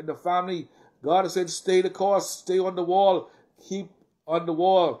raising up in the family. God is saying, stay the course, stay on the wall, keep on the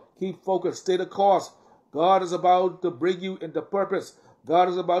wall, keep focused, stay the course. God is about to bring you into purpose. God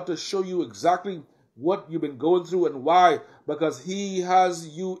is about to show you exactly what you've been going through and why, because He has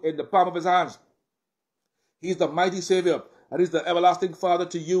you in the palm of His hands. He's the mighty Savior, and He's the everlasting Father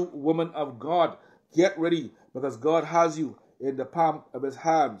to you, woman of God. Get ready, because God has you in the palm of His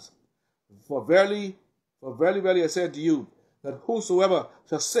hands. For verily, verily, I say unto you, that whosoever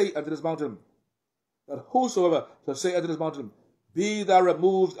shall say unto this mountain, be thou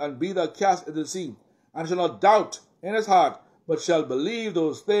removed and be thou cast into the sea, and shall not doubt in his heart, but shall believe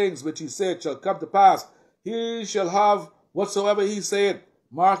those things which he said shall come to pass, he shall have whatsoever he said.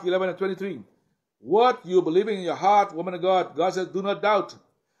 Mark 11:23. What you believing in your heart, woman of God, God says, do not doubt.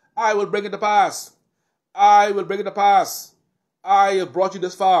 I will bring it to pass. I will bring it to pass. I have brought you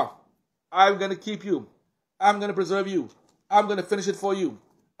this far. I'm going to keep you. I'm going to preserve you. I'm going to finish it for you.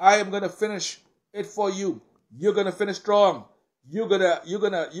 I am going to finish it for you. You're going to finish strong. You're going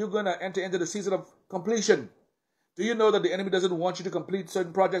to enter into the season of completion. Do you know that the enemy doesn't want you to complete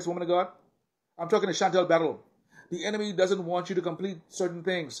certain projects, woman of God? I'm talking to Chantel Battle. The enemy doesn't want you to complete certain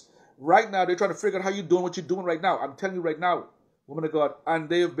things. Right now, they're trying to figure out how you're doing what you're doing right now. I'm telling you right now, woman of God. And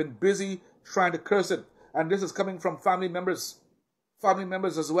they have been busy trying to curse it. And this is coming from family members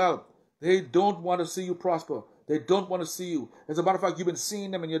as well. They don't want to see you prosper. They don't want to see you. As a matter of fact, you've been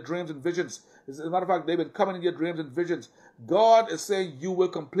seeing them in your dreams and visions. As a matter of fact, they've been coming in your dreams and visions. God is saying you will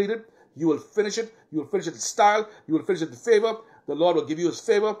complete it. You will finish it. You will finish it in style. You will finish it in favor. The Lord will give you His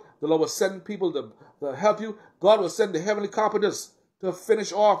favor. The Lord will send people to help you. God will send the heavenly carpenters to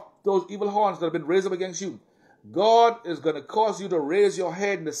finish off those evil horns that have been raised up against you. God is going to cause you to raise your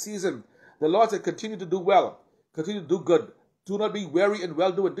head in the season. The Lord said, continue to do well. Continue to do good. Do not be weary in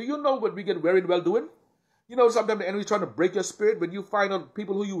well-doing. Do you know when we get weary in well-doing? You know, sometimes the enemy is trying to break your spirit when you find out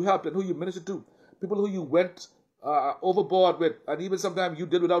people who you helped and who you ministered to, people who you went overboard with, and even sometimes you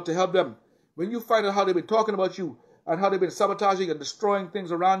did without to help them. When you find out how they've been talking about you and how they've been sabotaging and destroying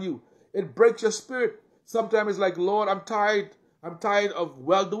things around you, it breaks your spirit. Sometimes it's like, Lord, I'm tired. I'm tired of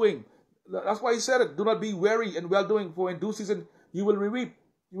well-doing. That's why he said it. Do not be weary in well-doing, for in due season you will reap.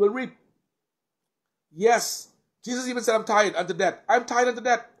 You will reap. Yes. Jesus even said, I'm tired unto death. I'm tired unto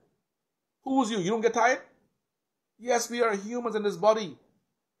death. Who's you? You don't get tired? Yes, we are humans in this body.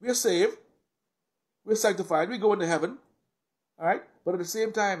 We are saved. We're sanctified. We go into heaven. All right? But at the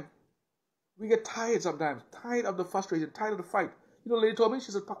same time, we get tired sometimes. Tired of the frustration. Tired of the fight. You know, the lady told me,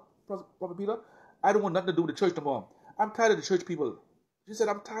 she said, Prophet Peter, I don't want nothing to do with the church no more. I'm tired of the church people. She said,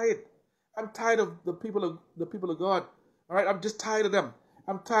 I'm tired. I'm tired of the people of God. All right? I'm just tired of them.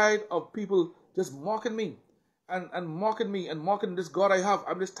 I'm tired of people just mocking me. And mocking me and mocking this God I have.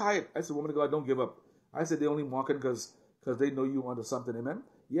 I'm just tired. I said, woman of God, don't give up. I said, they're only mocking because they know you onto something. Amen.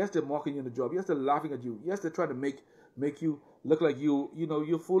 Yes, they're mocking you in the job. Yes, they're laughing at you. Yes, they're trying to make you look like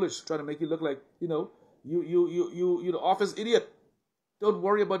you're foolish. Trying to make you look like, you're the office idiot. Don't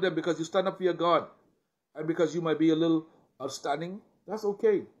worry about them because you stand up for your God. And because you might be a little outstanding, that's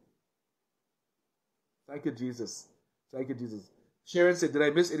okay. Thank you, Jesus. Thank you, Jesus. Sharon said, did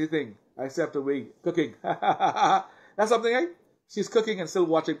I miss anything? I stepped away cooking. That's something, eh? She's cooking and still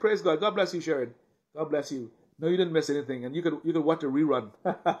watching. Praise God. God bless you, Sharon. God bless you. No, you didn't miss anything. And you could watch a rerun.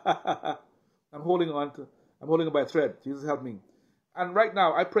 I'm holding on by a thread. Jesus help me. And right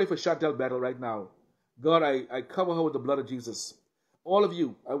now, I pray for Chantel Battle right now. God, I cover her with the blood of Jesus. All of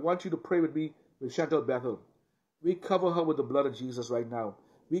you, I want you to pray with me with Chantel Battle. We cover her with the blood of Jesus right now.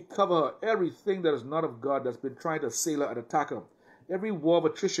 We cover her, everything that is not of God that's been trying to assail her and attack her. Every war of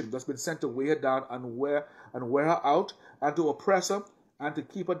attrition that's been sent to weigh her down and wear her out, and to oppress her, and to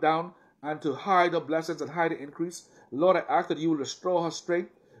keep her down, and to hide her blessings and hide her increase. Lord, I ask that you will restore her strength.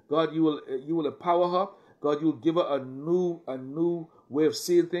 God, you will empower her. God, you will give her a new way of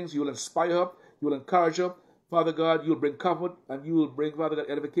seeing things. You will inspire her. You will encourage her. Father God, you will bring comfort, and you will bring, Father God,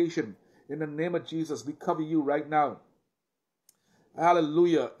 edification. In the name of Jesus, we cover you right now.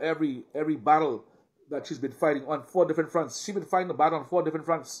 Hallelujah. Every battle that she's been fighting on 4 different fronts. She's been fighting a battle on 4 different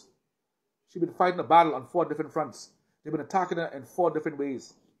fronts. She's been fighting a battle on 4 different fronts. They've been attacking her in 4 different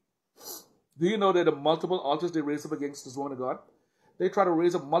ways. Do you know that the multiple altars they raised up against this woman of God? They try to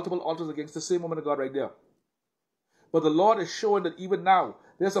raise up multiple altars against the same woman of God right there. But the Lord is showing that even now,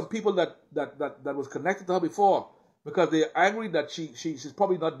 there's some people that was connected to her before because they are angry that she's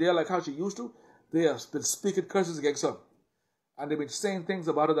probably not there like how she used to. They have been speaking curses against her. And they've been saying things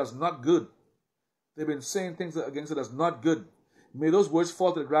about her that's not good. They've been saying things against her that's not good. May those words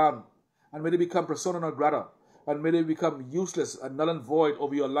fall to the ground. And may they become persona non grata. And may they become useless and null and void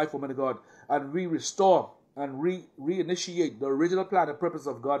over your life, woman of God. And restore and reinitiate the original plan and purpose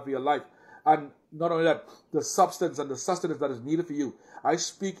of God for your life. And not only that, the substance and the sustenance that is needed for you. I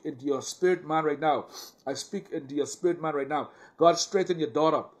speak into your spirit man right now. I speak into your spirit man right now. God, strengthen your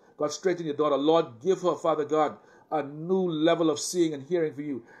daughter. God, strengthen your daughter. Lord, give her, Father God, a new level of seeing and hearing for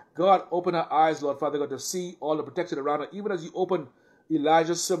you. God, open her eyes, Lord, Father God, to see all the protection around her. Even as you open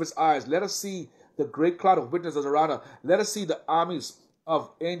Elijah's servant's eyes, let us see the great cloud of witnesses around her. Let us see the armies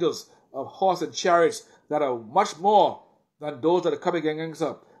of angels, of horse and chariots that are much more than those that are coming against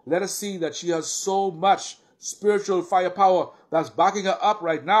her. Let us see that she has so much spiritual firepower that's backing her up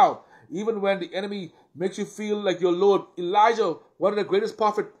right now. Even when the enemy makes you feel like you're Lord. Elijah, one of the greatest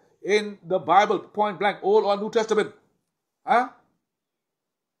prophets in the Bible, point blank, Old or New Testament,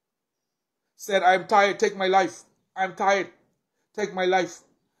 said, I'm tired, take my life. I'm tired, take my life.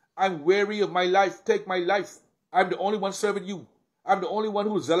 I'm weary of my life, take my life. I'm the only one serving you. I'm the only one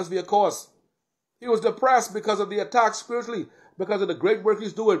who is zealous for your cause. He was depressed because of the attack spiritually, because of the great work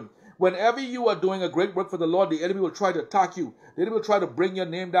he's doing. Whenever you are doing a great work for the Lord, the enemy will try to attack you. The enemy will try to bring your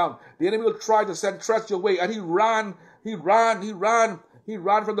name down. The enemy will try to send threats your way. And he ran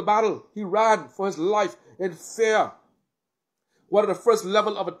from the battle. He ran for his life in fear. One of the first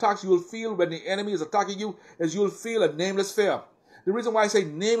level of attacks you will feel when the enemy is attacking you is you will feel a nameless fear. The reason why I say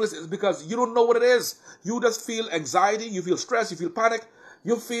nameless is because you don't know what it is. You just feel anxiety, you feel stress, you feel panic,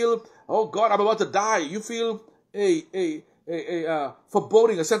 you feel, oh God, I'm about to die. You feel a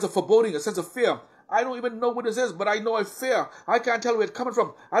foreboding, a sense of fear. I don't even know what this is, but I know I fear. I can't tell where it's coming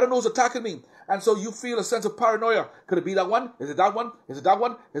from. I don't know who's attacking me. And so you feel a sense of paranoia. Could it be that one? Is it that one? Is it that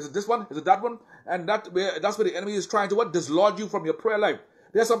one? Is it this one? Is it that one? And that's where the enemy is trying to what? Dislodge you from your prayer life.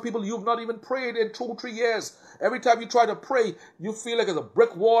 There's some people you've not even prayed in 2-3 years. Every time you try to pray, you feel like there's a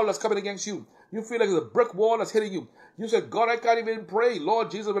brick wall that's coming against you. You feel like there's a brick wall that's hitting you. You say, God, I can't even pray.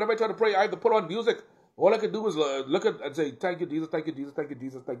 Lord Jesus, whenever I try to pray, I have to put on music. All I can do is look at and say, thank you, Jesus, thank you, Jesus, thank you,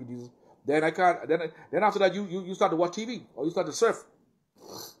 Jesus, thank you, Jesus. Then I can't. Then after that, you start to watch TV or you start to surf.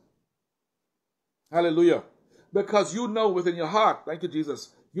 Hallelujah. Because you know within your heart, thank you,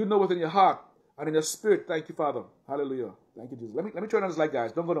 Jesus. You know within your heart and in your spirit, thank you, Father. Hallelujah. Thank you, Jesus. Let me turn on this light,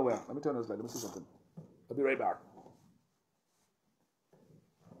 guys. Don't go nowhere. Let me turn on this light. Let me see something. I'll be right back.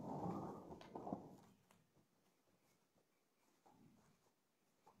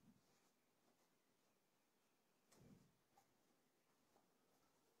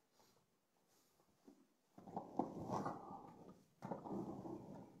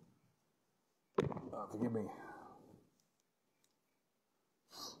 Forgive me.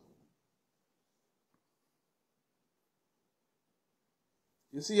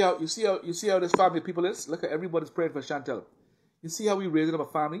 You see how this family of people is? Look at everybody's praying for Chantel. You see how we raising up a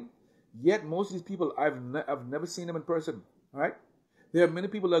family? Yet most of these people I've never seen them in person. All right? There are many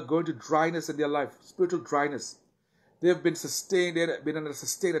people that are going to dryness in their life, spiritual dryness. They've been sustained. They've been under a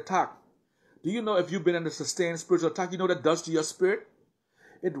sustained attack. Do you know if you've been under sustained spiritual attack, you know what that does to your spirit?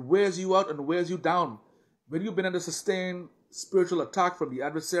 It wears you out and wears you down. When you've been under sustained spiritual attack from the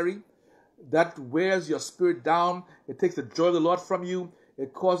adversary, that wears your spirit down. It takes the joy of the Lord from you.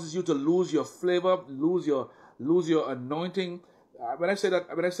 It causes you to lose your flavor, lose your anointing. When I say that,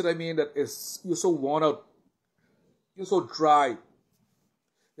 I mean that you're so worn out. You're so dry.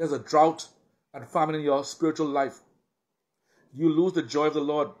 There's a drought and famine in your spiritual life. You lose the joy of the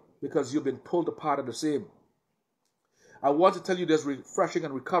Lord because you've been pulled apart of the same. I want to tell you there's refreshing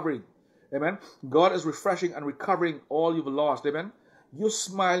and recovering. Amen. God is refreshing and recovering all you've lost. Amen. You're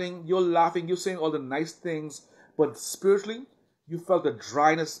smiling, you're laughing, you're saying all the nice things, but spiritually, you felt the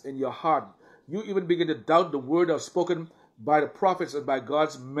dryness in your heart. You even begin to doubt the word that was spoken by the prophets and by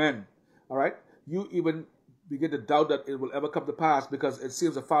God's men. All right? You even begin to doubt that it will ever come to pass because it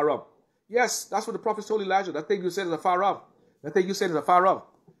seems afar off. Yes, that's what the prophets told Elijah. That thing you said is afar off. That thing you said is afar off.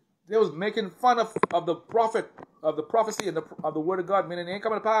 They was making fun of the prophet, of the prophecy and of the word of God, meaning it ain't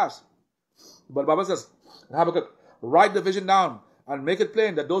coming to pass. But the Bible says, Habakkuk, write the vision down and make it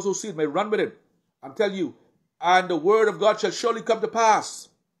plain that those who see it may run with it. I'm telling you, and the word of God shall surely come to pass.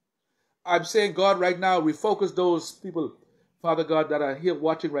 I'm saying, God, right now, refocus those people, Father God, that are here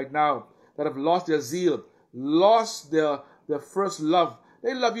watching right now, that have lost their zeal, lost their first love.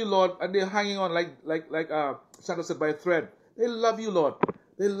 They love you, Lord, and they're hanging on like Santa said, by a thread. They love you, Lord.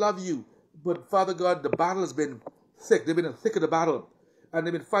 They love you. But, Father God, the battle has been thick. They've been in the thick of the battle. And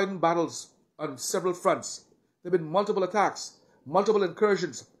they've been fighting battles on several fronts. There have been multiple attacks, multiple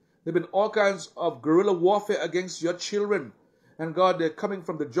incursions. There have been all kinds of guerrilla warfare against your children. And God, they're coming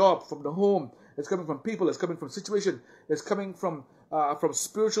from the job, from the home. It's coming from people. It's coming from situation. It's coming from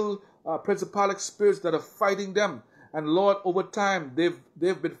spiritual principalic spirits that are fighting them. And Lord, over time,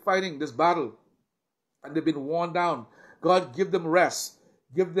 they've been fighting this battle. And they've been worn down. God, give them rest.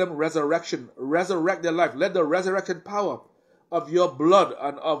 Give them resurrection. Resurrect their life. Let the resurrection power of your blood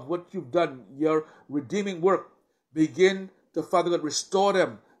and of what you've done, your redeeming work, begin to, Father God, restore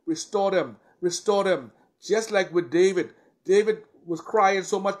them. Restore them. Restore them. Just like with David. David was crying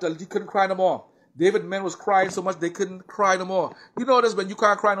so much that he couldn't cry no more. David's men was crying so much they couldn't cry no more. You notice when you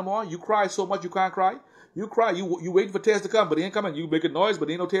can't cry no more, you cry so much you can't cry. You cry. You waiting for tears to come, but they ain't coming. You making noise, but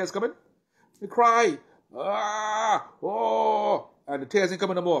there ain't no tears coming. You cry. And the tears ain't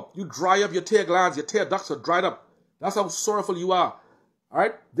coming no more. You dry up your tear glands. Your tear ducts are dried up. That's how sorrowful you are. All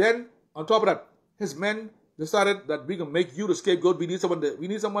right? Then, on top of that, his men decided that we can make you the scapegoat. We need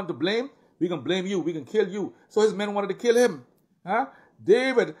someone to blame. We can blame you. We can kill you. So his men wanted to kill him. Huh?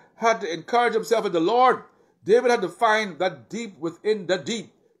 David had to encourage himself in the Lord. David had to find that deep within the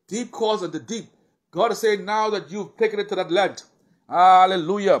deep. Deep calls unto deep. God is saying, now that you've taken it to that land.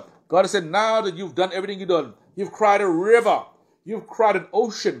 Hallelujah. God has said, now that you've done everything you've done. You've cried a river. You've cried an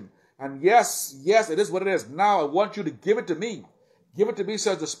ocean. And yes, it is what it is. Now I want you to give it to me. Give it to me,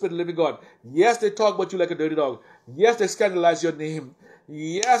 says the Spirit of the living God. Yes, they talk about you like a dirty dog. Yes, they scandalize your name.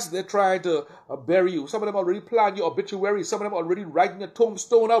 Yes, they're trying to bury you. Some of them already plan your obituary. Some of them already writing your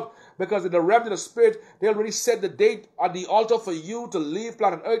tombstone out. Because in the realm of the Spirit, they already set the date on the altar for you to leave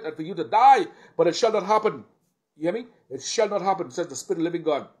planet Earth and for you to die. But it shall not happen. You hear me? It shall not happen, says the Spirit of the living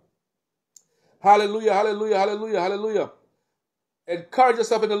God. Hallelujah, hallelujah, hallelujah, hallelujah. Encourage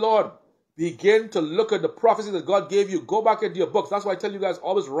yourself in the Lord. Begin to look at the prophecy that God gave you. Go back into your books. That's why I tell you guys,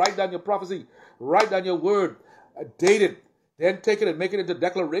 always write down your prophecy. Write down your word. Date it. Then take it and make it into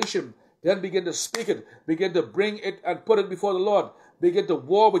declaration. Then begin to speak it. Begin to bring it and put it before the Lord. Begin to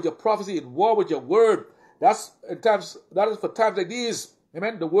war with your prophecy and war with your word. That is for times like these.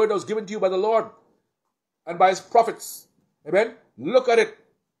 Amen. The word that was given to you by the Lord and by his prophets. Amen. Look at it.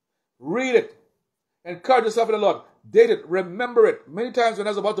 Read it. Encourage yourself in the Lord. Date it. Remember it. Many times when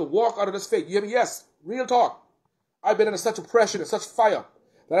I was about to walk out of this faith, you hear me? Yes. Real talk. I've been in such oppression and such fire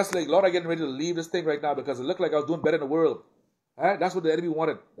that I was like, Lord, I'm getting ready to leave this thing right now because it looked like I was doing better in the world. That's what the enemy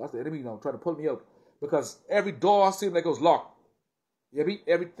wanted. That's the enemy trying to pull me out. Because every door seemed like it was locked. You hear me?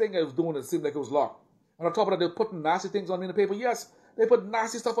 Everything I was doing, it seemed like it was locked. And on top of that, they're putting nasty things on me in the paper. Yes, they put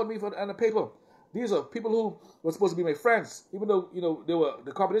nasty stuff on me in the paper. These are people who were supposed to be my friends. Even though, they were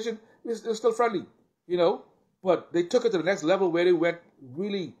the competition, they were still friendly, But they took it to the next level where they went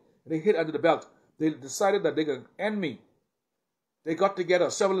really, they hit under the belt. They decided that they could end me. They got together,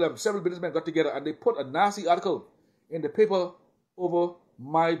 several businessmen got together, and they put a nasty article in the paper over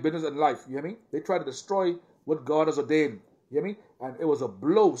my business and life. You hear me? They tried to destroy what God has ordained. You hear me? And it was a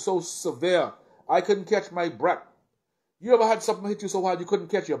blow so severe, I couldn't catch my breath. You ever had something hit you so hard you couldn't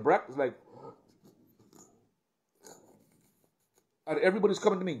catch your breath? It's like, and everybody's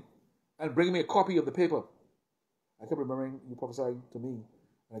coming to me and bringing me a copy of the paper. I kept remembering you prophesying to me,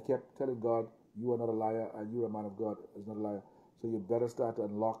 and I kept telling God, you are not a liar, and you are a man of God, is not a liar. So you better start to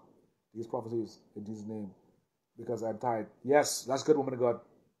unlock these prophecies in Jesus' name, because I'm tired. Yes, that's good, woman of God.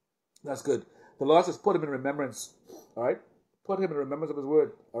 That's good. The Lord says, put him in remembrance. All right? Put him in remembrance of his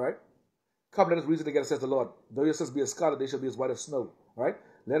word. All right? Come, let us reason together, says the Lord. Though your sins be as scarlet, they shall be as white as snow. All right?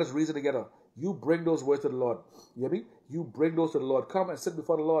 Let us reason together. You bring those words to the Lord. You hear me? You bring those to the Lord. Come and sit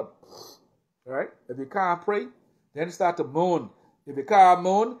before the Lord. All right? If you can't pray, then start to moan. If you can't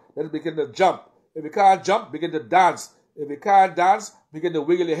moan, then begin to jump. If you can't jump, begin to dance. If you can't dance, begin to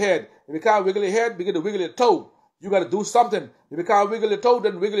wiggle your head. If you can't wiggle your head, begin to wiggle your toe. You got to do something. If you can't wiggle your toe,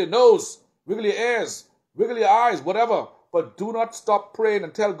 then wiggle your nose, wiggle your ears, wiggle your eyes, whatever. But do not stop praying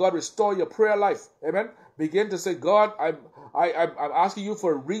until God restore your prayer life. Amen. Begin to say, God, I'm asking you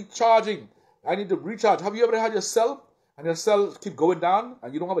for recharging. I need to recharge. Have you ever had your cell and your cell keep going down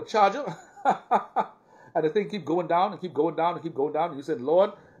and you don't have a charger? And the thing keep going down and keep going down and keep going down. And you said,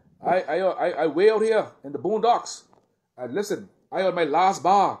 Lord, I way out here in the boondocks. And listen, I on my last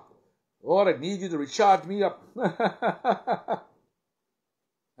bar. Lord, I need you to recharge me up.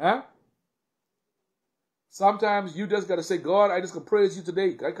 Huh? Sometimes you just got to say, God, I just can praise you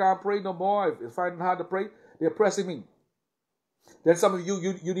today. I can't pray no more. If I find it hard to pray, they're pressing me. Then some of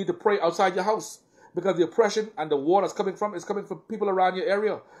you need to pray outside your house. Because the oppression and the war that's coming from is coming from people around your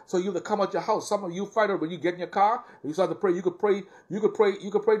area. So you have to come out your house. Some of you find out when you get in your car, and you start to pray, you could pray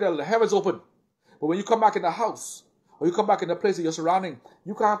till the heavens open. But when you come back in the house, or you come back in the place that you're surrounding,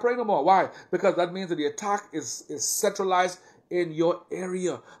 you can't pray no more. Why? Because that means that the attack is centralized in your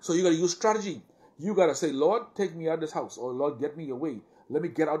area. So you got to use strategy. You got to say, Lord, take me out of this house. Or Lord, get me away. Let me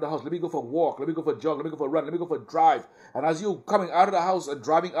get out of the house. Let me go for a walk. Let me go for a jog. Let me go for a run. Let me go for a drive. And as you coming out of the house and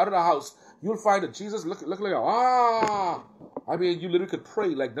driving out of the house, you'll find that Jesus look like, you literally could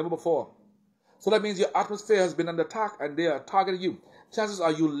pray like never before. So that means your atmosphere has been under attack and they are targeting you. Chances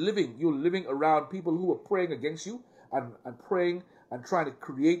are you're living around people who are praying against you and praying and trying to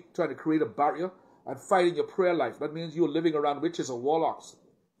create a barrier and fighting your prayer life. That means you're living around witches or warlocks.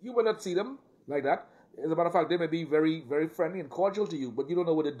 You will not see them like that. As a matter of fact, they may be very, very friendly and cordial to you, but you don't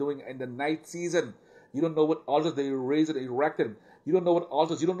know what they're doing in the night season. You don't know what altars they raised and erected. You don't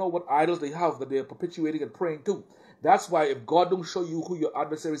know what idols they have that they're perpetuating and praying to. That's why if God don't show you who your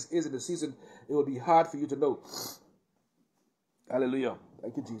adversaries is in the season, it will be hard for you to know. Hallelujah.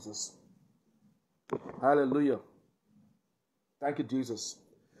 Thank you, Jesus. Hallelujah. Thank you, Jesus.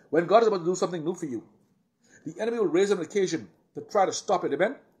 When God is about to do something new for you, the enemy will raise an occasion to try to stop it.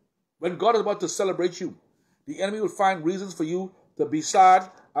 Amen? When God is about to celebrate you, the enemy will find reasons for you to be sad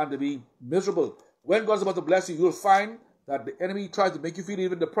and to be miserable. When God is about to bless you, you will find that the enemy tries to make you feel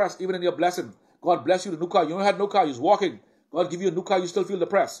even depressed, even in your blessing. God bless you with a new car. You only had no car. You was walking. God give you a new car. You still feel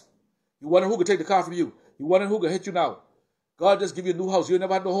depressed. You wonder who could take the car from you. You wonder who could hit you now. God just give you a new house. You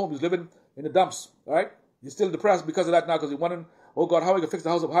never had no home. You're living in the dumps. All right? You're still depressed because of that now because you're wondering, oh God, how I can fix the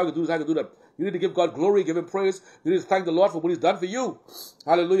house up? How I can do this? How I can do that? You need to give God glory, give him praise. You need to thank the Lord for what he's done for you.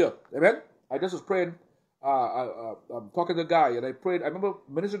 Hallelujah. Amen? I just was praying. I'm talking to a guy and I prayed. I remember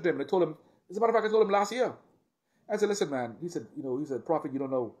ministering to him and I told him, as a matter of fact, I told him last year. I said, listen, man. He said, prophet, you don't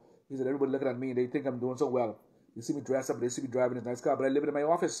know. He said, everybody looking at me and they think I'm doing so well. They see me dressed up, they see me driving this nice car, but I live in my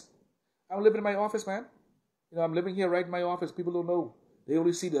office. I'm living in my office, man. I'm living here right in my office. People don't know. They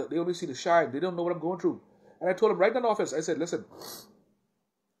only see the shine. They don't know what I'm going through. And I told him right in the office, I said, listen.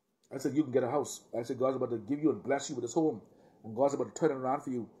 I said, you can get a house. I said, God's about to give you and bless you with his home. And God's about to turn it around for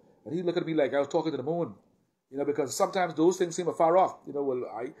you. And he looked at me like I was talking to the moon. because sometimes those things seem far off.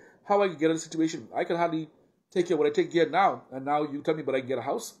 How I can get in a situation? I can hardly take care of what I take care of now, and now you tell me, but I can get a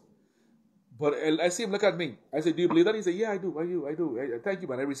house. But I see him look at me. I say, "Do you believe that?" He said, "Yeah, I do. I do. Thank you,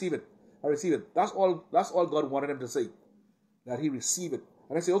 man. I receive it. I receive it." That's all. That's all God wanted him to say, that he received it.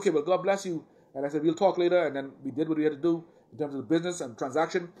 And I say, "Okay, well, God bless you." And I said, "We'll talk later." And then we did what we had to do in terms of the business and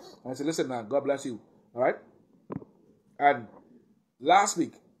transaction. And I said, "Listen, man, God bless you." All right. And last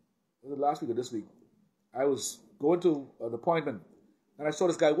week, was it last week or this week, I was going to an appointment, and I saw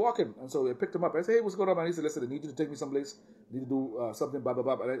this guy walking, and so I picked him up. I said, "Hey, what's going on, man?" He said, "Listen, I need you to take me someplace. I need to do something, blah, blah,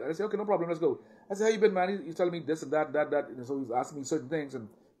 blah." And I said, "Okay, no problem, let's go." I said, "How you been, man?" He's telling me this and that. And so he's asking me certain things, and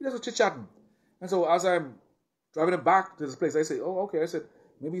he just was chit-chatting. And so as I'm driving him back to this place, I say, "Oh, okay." I said,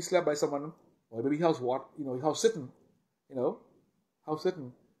 "Maybe he slept by someone, or maybe house sitting, house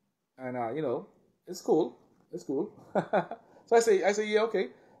sitting." And, it's cool. It's cool. So I say, "Yeah,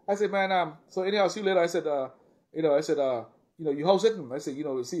 okay." I said, "Man, so anyhow, see you later." I said, "You house sitting?" I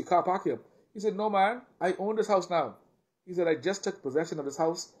said, "See your car park here." He said, "No, man, I own this house now." He said, "I just took possession of this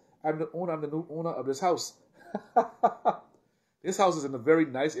house. I'm the new owner of this house." This house is in a very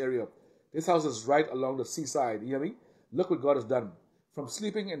nice area. This house is right along the seaside. You hear me? Look what God has done. From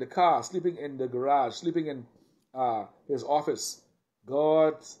sleeping in the car, sleeping in the garage, sleeping in his office,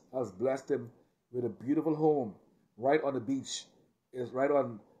 God has blessed him with a beautiful home right on the beach. It's right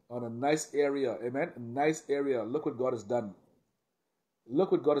on a nice area. Amen? A nice area. Look what God has done.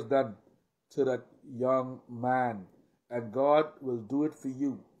 Look what God has done to that young man. And God will do it for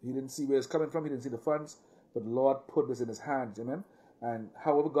you. He didn't see where it's coming from. He didn't see the funds. But the Lord put this in his hands. Amen? And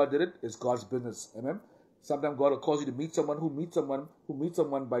however God did it is God's business. Amen? Sometimes God will cause you to meet someone who meets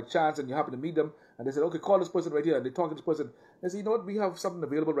someone by chance, and you happen to meet them, and they said, "Okay, call this person right here." And they talk to this person. They say, "You know what? We have something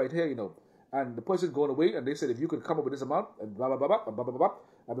available right here, And the person's going away, and they said, "If you could come up with this amount," and blah, blah, blah, blah, blah, blah, blah.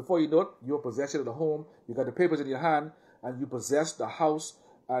 And before you know it, you're in possession of the home. You got the papers in your hand, and you possess the house.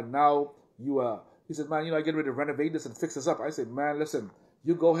 And now he said, "Man, I get ready to renovate this and fix this up." I said, "Man, listen,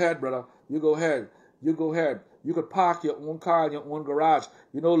 you go ahead, brother. You go ahead. You go ahead. You could park your own car in your own garage.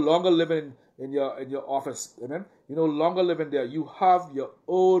 You're no longer living in your office. Amen. You're no longer living there. You have your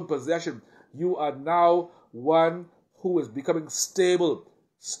own possession. You are now one who is becoming stable.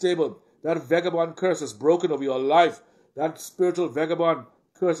 Stable. That vagabond curse is broken over your life. That spiritual vagabond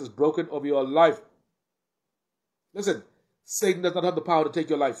curse is broken over your life." Listen, Satan does not have the power to take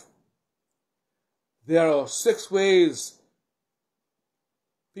your life. There are 6 ways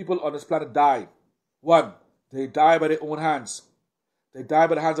people on this planet die. 1, they die by their own hands. They die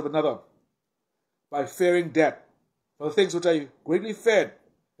by the hands of another. By fearing death. For the things which I greatly feared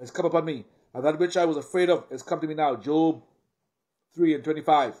has come upon me, and that which I was afraid of has come to me now. Job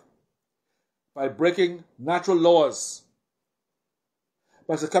 3:25. By breaking natural laws.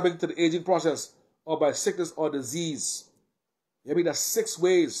 By succumbing to the aging process, or by sickness or disease. I mean, there's 6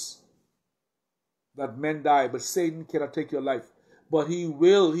 ways that men die, but Satan cannot take your life. But he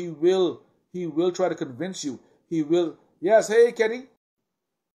will try to convince you. He will. Yes, hey, Kenny.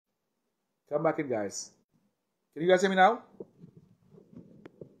 Come back in, guys. Can you guys hear me now?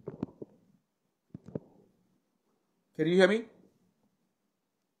 Can you hear me?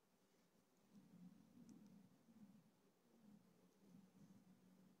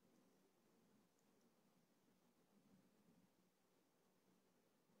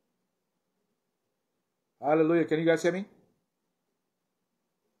 Hallelujah. Can you guys hear me?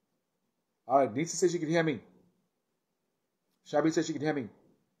 All right. Nisa says she can hear me. Shabby says she can hear me.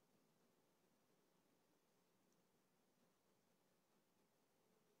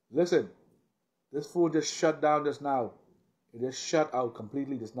 Listen, this food just shut down just now. It just shut out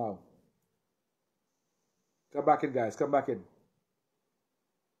completely just now. Come back in, guys. Come back in.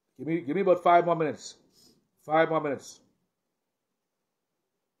 Give me about 5 more minutes. 5 more minutes.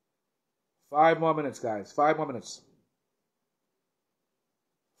 5 more minutes, guys. 5 more minutes.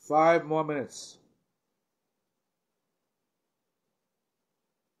 5 more minutes.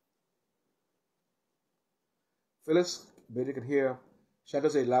 Phyllis, maybe you can hear. Shadow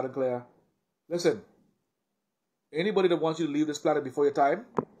say loud and clear. Listen, anybody that wants you to leave this planet before your time,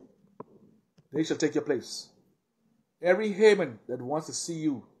 they shall take your place. Every Haman that wants to see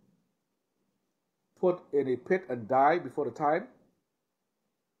you put in a pit and die before the time,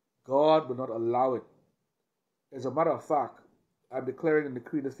 God will not allow it. As a matter of fact, I'm declaring and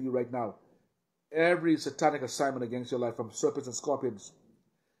decreeing this for you right now. Every satanic assignment against your life, from serpents and scorpions,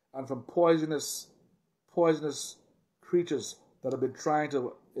 and from poisonous creatures that have been trying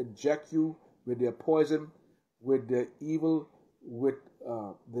to inject you with their poison, with their evil, with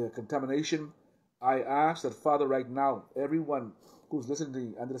their contamination, I ask that, Father, right now, everyone who's listening to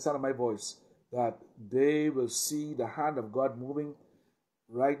me under the sound of my voice, that they will see the hand of God moving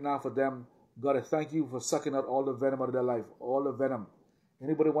right now for them. God, I thank you for sucking out all the venom out of their life, all the venom.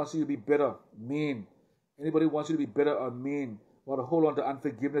 Anybody wants you to be bitter, mean. Anybody wants you to be bitter or mean, or to hold on to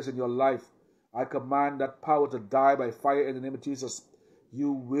unforgiveness in your life, I command that power to die by fire in the name of Jesus.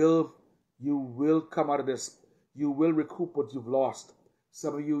 You will come out of this. You will recoup what you've lost.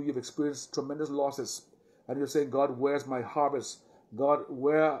 Some of you, you've experienced tremendous losses, and you're saying, God, where's my harvest? God,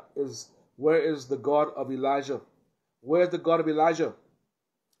 where is the God of Elijah? Where's the God of Elijah?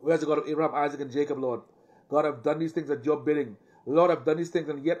 Where's the God of Abraham, Isaac, and Jacob, Lord? God, I've done these things at your bidding. Lord, I've done these things,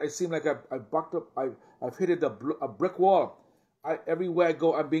 and yet I seem like I've bucked up. I've hit a brick wall. Everywhere I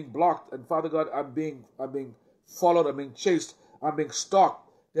go, I'm being blocked. And Father God, I'm being followed. I'm being chased. I'm being stalked.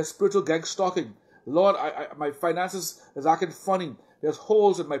 There's spiritual gang stalking. Lord, my finances is acting funny. There's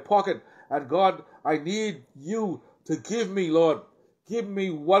holes in my pocket. And God, I need you to give me, Lord. Give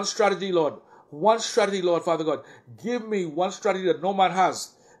me one strategy, Lord. One strategy, Lord, Father God. Give me one strategy that no man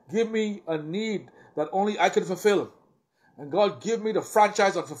has. Give me a need that only I can fulfill. And God, give me the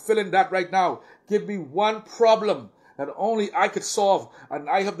franchise of fulfilling that right now. Give me one problem that only I could solve, and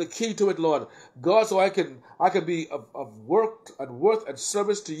I have the key to it, Lord. God, so I can be of work and worth and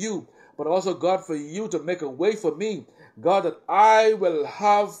service to you, but also, God, for you to make a way for me. God, that I will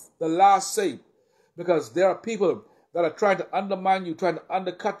have the last say, because there are people that are trying to undermine you, trying to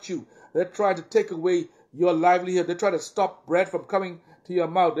undercut you. They're trying to take away your livelihood. They're trying to stop bread from coming to your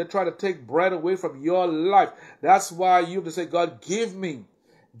mouth. They're trying to take bread away from your life. That's why you have to say, God, give me,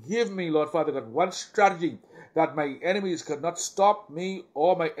 Lord Father God, one strategy that my enemies cannot stop me,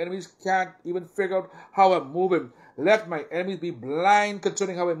 or my enemies can't even figure out how I'm moving. Let my enemies be blind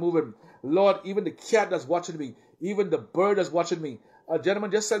concerning how I'm moving. Lord, even the cat that's watching me, even the bird that's watching me. A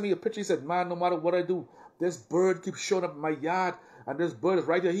gentleman just sent me a picture. He said, man, no matter what I do, this bird keeps showing up in my yard, and this bird is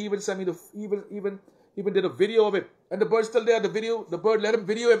right there. He even sent me even did a video of it, and the bird's still there. The bird let him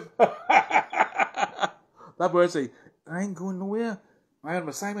video him. That bird say, I ain't going nowhere. I have an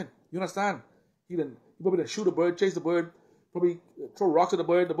assignment. You understand? He probably didn't shoot a bird, chase the bird, probably throw rocks at the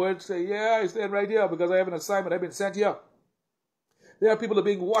bird. The bird say, yeah, I stand right here because I have an assignment. I've been sent here. There are people that are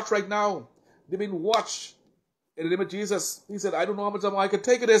being watched right now. They're being watched in the name of Jesus. He said, I don't know how much more I can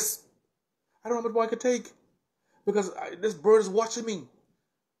take of this. I don't know how much more I can take, because this bird is watching me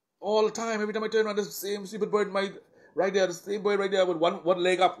all the time. Every time I turn around, this same stupid bird right there, the same bird right there with one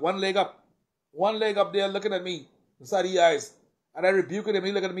leg up there looking at me inside the eyes. And I rebuke him.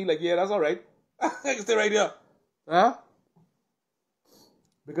 He look at me like, yeah, that's all right. I can stay right here. Huh?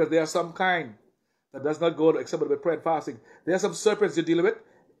 Because there are some kind that does not go except with prayer and fasting. There are some serpents you're dealing with.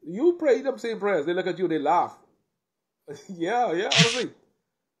 You pray them same prayers. They look at you, they laugh. yeah, honestly.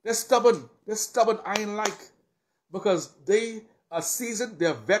 They're stubborn. They're stubborn iron-like. Because they are seasoned,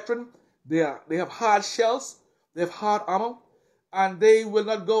 they're veteran, they have hard shells, they have hard armor, and they will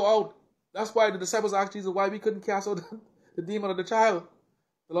not go out. That's why the disciples asked Jesus why we couldn't cast out the demon of the child.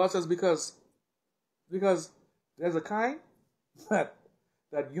 The Lord says, because there's a kind that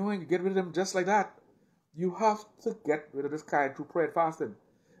you ain't get rid of them just like that. You have to get rid of this kind through prayer and fasting.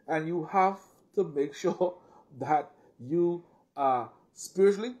 And you have to make sure that you are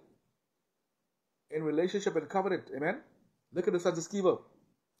spiritually in relationship and covenant. Amen? Look at the sons of Sceva.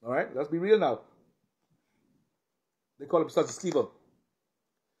 All right? Let's be real now. They call them sons of Sceva,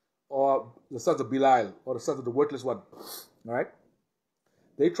 or the sons of Belial, or the sons of the worthless one. All right?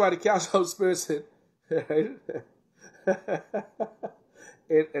 They try to cast out spirits right?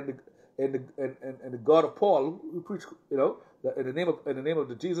 and the God of Paul, who preached, in the name of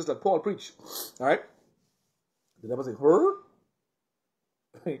the Jesus that Paul preached. All right? The devil say, her?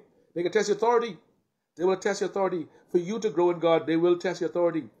 They can test your authority. They will test your authority. For you to grow in God, they will test your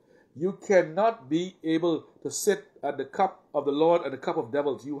authority. You cannot be able to sit at the cup of the Lord and the cup of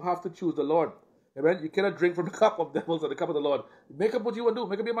devils. You have to choose the Lord. Amen? You cannot drink from the cup of devils or the cup of the Lord. Make up what you want to do.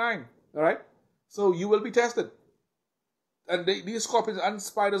 Make up your mind. All right? So you will be tested. And these scorpions and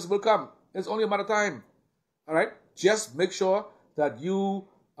spiders will come. It's only a matter of time. All right? Just make sure that you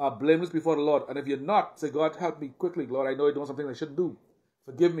are blameless before the Lord. And if you're not, say, God, help me quickly. Lord, I know I'm doing something I shouldn't do.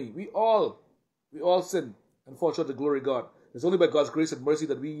 Forgive me. We all sin and fall short of the glory of God. It's only by God's grace and mercy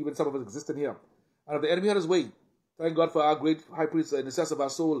that even some of us exist in here. And if the enemy had his way, thank God for our great high priest, the intercessor of our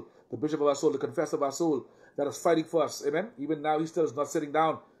soul, the bishop of our soul, the confessor of our soul, that is fighting for us. Amen? Even now, he still is not sitting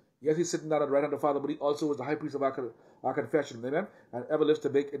down. Yes, he's sitting down at the right hand of the Father, but he also is the high priest of our confession. Amen? And ever lives to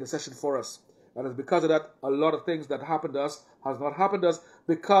make intercession for us. And it's because of that, a lot of things that happened to us has not happened to us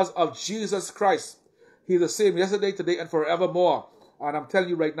because of Jesus Christ. He's the same yesterday, today, and forevermore. And I'm telling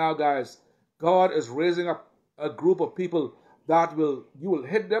you right now, guys, God is raising up a group of people that you will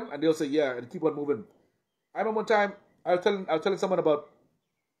hit them and they'll say, yeah, and keep on moving. I remember one time I was telling someone about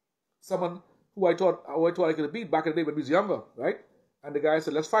someone who I thought I could beat back in the day when we was younger, right? And the guy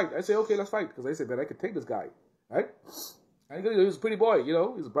said, let's fight. I said, okay, let's fight. Because I said, man, I could take this guy, right? And he was a pretty boy, you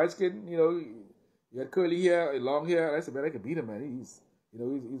know. He's bright skin, you know. He had curly hair, long hair. And I said, man, I could beat him, man. He's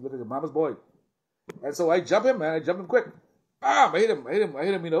looking like a mama's boy. And so I jumped him, man. I jumped him quick. Bam! I hit him,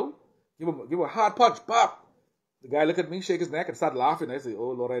 you know. Give him a hard punch. Pop! The guy looked at me, shake his neck, and start laughing. I said, oh,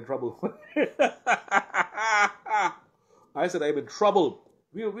 Lord, I'm in trouble. I said, I'm in trouble.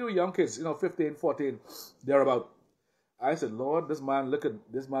 We were young kids, you know, 15, 14, thereabout. I said, Lord, this man looked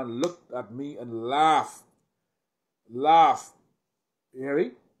at me and laughed. You hear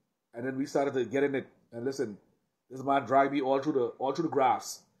me? And then we started to get in it. And listen, this man dragged me all through the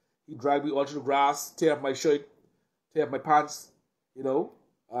grass. He dragged me all through the grass, tear up my shirt, tear up my pants, you know.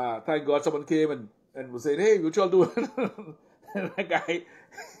 Thank God someone came and was saying, hey, what y'all doing? And that guy,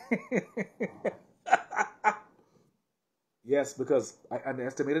 yes, because I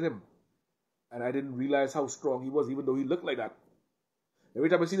underestimated him. And I didn't realize how strong he was, even though he looked like that. Every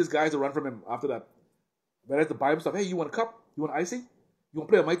time I see this guy, I have to run from him after that. But I have to buy him stuff. Hey, you want a cup? You want icy? You want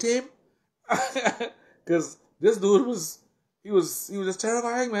to play on my team? Because this dude was just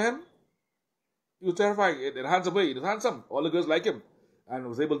terrifying, man. He was terrifying in a handsome way. He was handsome. All the girls like him. And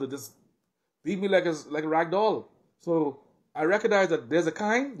was able to just beat me like a rag doll. So I recognize that there's a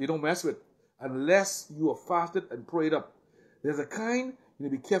kind you don't mess with unless you are fasted and prayed up. There's a kind you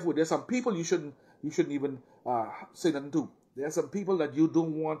need to be careful with. There's some people you shouldn't even say nothing to. There's some people that you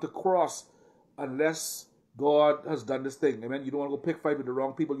don't want to cross unless God has done this thing. Amen. You don't want to go pick fight with the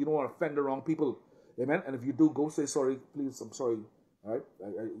wrong people. You don't want to offend the wrong people. Amen. And if you do, go say sorry, please. I'm sorry. All right.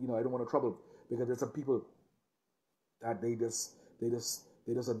 I don't want to trouble, because there's some people that they just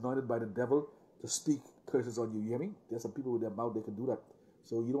anointed by the devil to speak curses on you. You hear me? There's some people with their mouth, they can do that.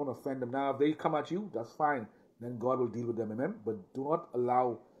 So you don't want to offend them. Now, if they come at you, that's fine. Then God will deal with them. Amen. But do not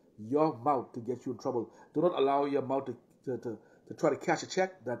allow your mouth to get you in trouble. Do not allow your mouth to try to cash a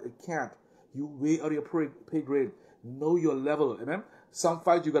check that it can't. You way out of your pay grade. Know your level. Amen. Some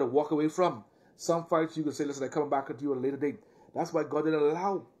fights you got to walk away from. Some fights you can say, listen, I'm coming back to you at a later date. That's why God didn't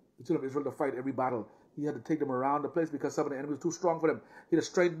allow the children of Israel to fight every battle. He had to take them around the place because some of the enemies were too strong for them. He had to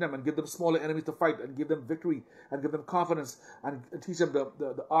strengthen them and give them smaller enemies to fight and give them victory and give them confidence and teach them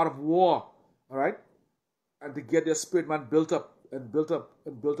the art of war. All right? And to get their spirit man built up and built up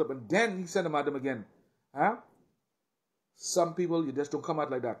and built up. And then he sent them at them again. Huh? Some people, you just don't come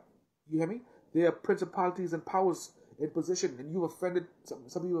out like that. You hear me? There are principalities and powers in position. And you offended, some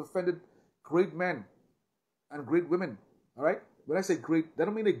of you offended great men and great women. All right? When I say great, that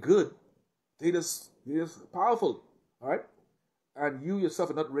don't mean they're good. They're just powerful. All right? And you yourself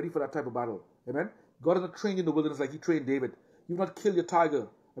are not ready for that type of battle. Amen? God has not trained you in the wilderness like he trained David. You've not killed your tiger.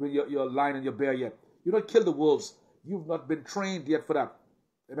 Your lion and your bear yet. You've not killed the wolves. You've not been trained yet for that.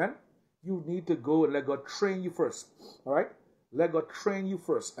 Amen? You need to go and let God train you first. All right? Let God train you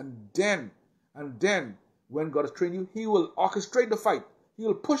first. And then, when God has trained you, he will orchestrate the fight. He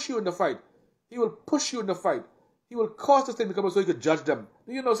will push you in the fight. He will push you in the fight. He will cause this thing to come up so he could judge them.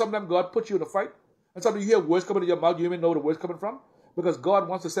 Do you know sometimes God puts you in a fight? And sometimes you hear words coming in your mouth, you even know where the words coming from? Because God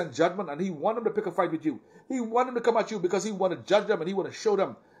wants to send judgment and he wants them to pick a fight with you. He wants them to come at you because he wants to judge them and he wants to show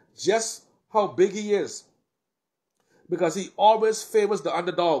them just how big he is. Because he always favors the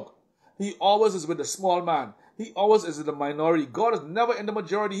underdog. He always is with the small man. He always is in the minority. God is never in the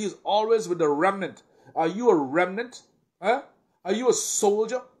majority. He is always with the remnant. Are you a remnant? Huh? Are you a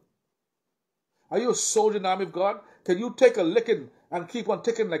soldier? Are you a soldier in the army of God? Can you take a licking and keep on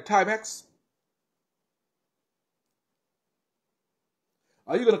ticking like Timex?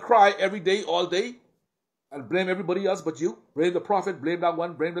 Are you going to cry every day, all day, and blame everybody else but you? Blame the prophet, blame that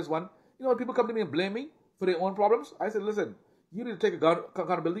one, blame this one. You know, when people come to me and blame me for their own problems, I said, listen, you need to take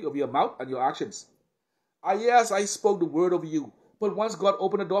accountability of your mouth and your actions. Yes, I spoke the word over you, but once God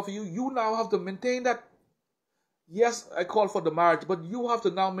opened the door for you, you now have to maintain that. Yes, I called for the marriage, but you have to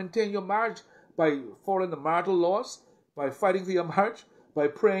now maintain your marriage by following the marital laws, by fighting for your marriage, by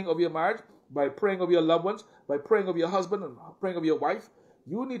praying over your marriage, by praying over your loved ones, by praying over your husband and praying over your wife.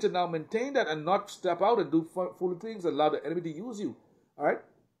 You need to now maintain that and not step out and do foolish things and allow the enemy to use you. All right?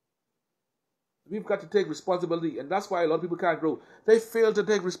 We've got to take responsibility, and that's why a lot of people can't grow. They fail to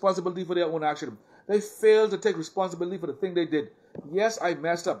take responsibility for their own action. They fail to take responsibility for the thing they did. Yes, I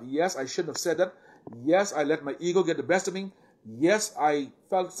messed up. Yes, I shouldn't have said that. Yes, I let my ego get the best of me. Yes, I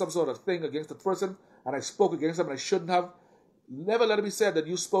felt some sort of thing against the person, and I spoke against them, and I shouldn't have. Never let it be said that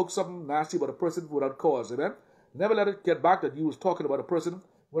you spoke something nasty about a person without cause. Amen? Never let it get back that you was talking about a person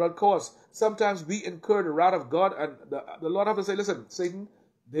without cause. Sometimes we incur the wrath of God, and the Lord have to say, listen, Satan,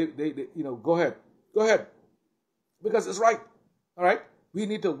 go ahead. Go ahead. Because it's right. All right? We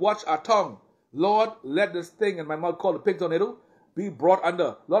need to watch our tongue. Lord, let this thing in my mouth called the pink tornado be brought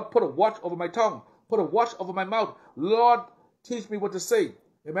under. Lord, put a watch over my tongue. Put a watch over my mouth. Lord, teach me what to say.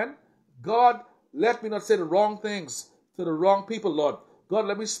 Amen? God, let me not say the wrong things to the wrong people, Lord. God,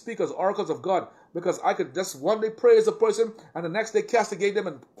 let me speak as oracles of God, because I could just one day praise a person and the next day castigate them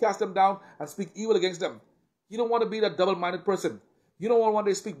and cast them down and speak evil against them. You don't want to be that double-minded person. You don't want one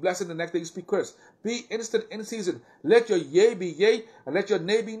day speak blessing, the next day you speak curse. Be instant in season. Let your yea be yea and let your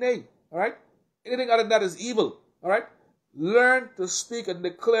nay be nay. All right? Anything other than that is evil. All right? Learn to speak and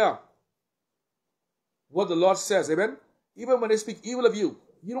declare what the Lord says. Amen? Even when they speak evil of you,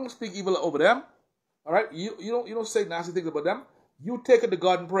 you don't speak evil over them. All right? You don't say nasty things about them. You take it to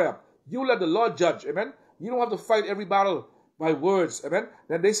God in prayer. You let the Lord judge. Amen? You don't have to fight every battle by words. Amen?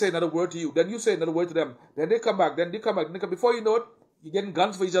 Then they say another word to you. Then you say another word to them. Then they come back. Then they come back. Before you know it, you're getting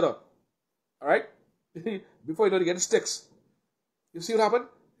guns for each other. All right? Before you know it, you're getting sticks. You see what happened?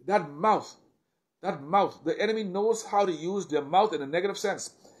 That mouth, the enemy knows how to use their mouth in a negative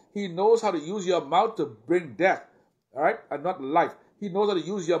sense. He knows how to use your mouth to bring death, all right, and not life. He knows how to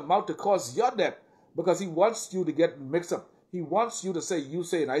use your mouth to cause your death, because he wants you to get mixed up. He wants you to say, you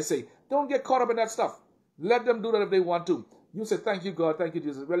say, and I say. Don't get caught up in that stuff. Let them do that if they want to. You say, thank you, God, thank you,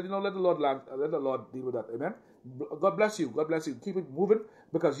 Jesus. Well, let the Lord deal with that. Amen. God bless you. God bless you. Keep it moving,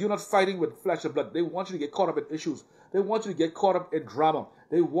 because you're not fighting with flesh and blood. They want you to get caught up in issues. They want you to get caught up in drama.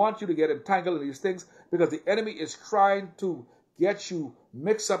 They want you to get entangled in these things, because the enemy is trying to get you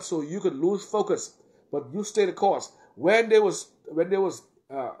mixed up so you could lose focus. But you stay the course. When they was coming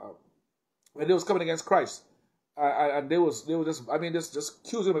against Christ, and they was just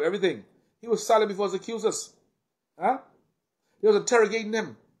accusing him of everything. He was silent before his accusers. Huh? They was interrogating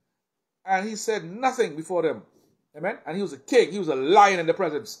him, and he said nothing before them. Amen. And he was a king. He was a lion in their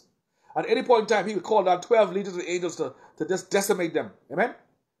presence. At any point in time, he would call down 12 legions of angels to just decimate them. Amen.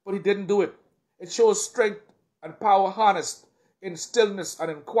 But he didn't do it. It shows strength and power harnessed in stillness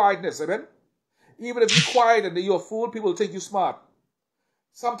and in quietness. Amen. Even if you're quiet and you're a fool, people will think you smart.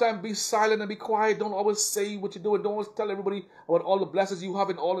 Sometimes be silent and be quiet. Don't always say what you're doing. Don't always tell everybody about all the blessings you have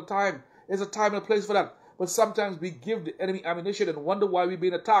in all the time. There's a time and a place for that. But sometimes we give the enemy ammunition and wonder why we're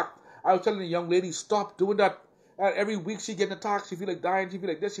being attacked. I was telling the young lady, stop doing that. And every week she getting attacked. She feel like dying. She feel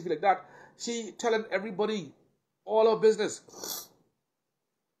like this. She feel like that. She telling everybody all her business.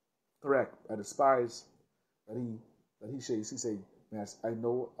 Correct. I despise that he say, "Mess, I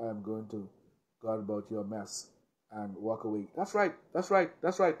know I'm going to God about your mess and walk away." That's right. That's right.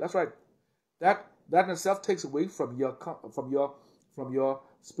 That's right. That's right. That in itself takes away from your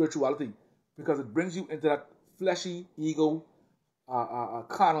spirituality, because it brings you into that fleshy ego,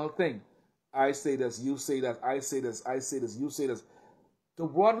 carnal thing. I say this, you say that, I say this, I say this, you say this. The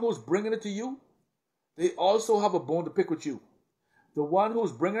one who's bringing it to you, they also have a bone to pick with you. The one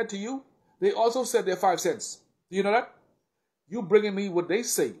who's bringing it to you, they also said their 5 cents. Do you know that? You bringing me what they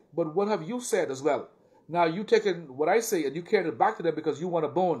say, but what have you said as well? Now you taking what I say and you carrying it back to them because you want a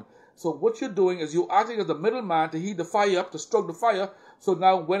bone. So what you're doing is you're acting as the middleman to heat the fire up, to stroke the fire. So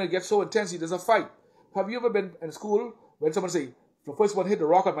now when it gets so intense, there's a fight. Have you ever been in school when someone say, the first one hit the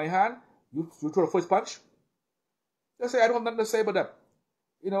rock on my hand, you throw the first punch? They say, I don't have nothing to say about that.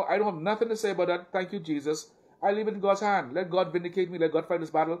 I don't have nothing to say about that. Thank you, Jesus. I leave it in God's hand. Let God vindicate me. Let God fight this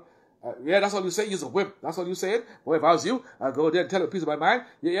battle. Yeah, that's all you say. Use a whip. That's all you say. Boy, if I was you, I'd go there and tell a piece of my mind.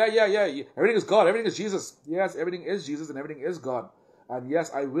 Yeah. Everything is God. Everything is Jesus. Yes, everything is Jesus and everything is God. And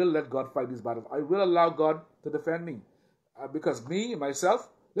yes, I will let God fight these battles. I will allow God to defend me. Because me, myself,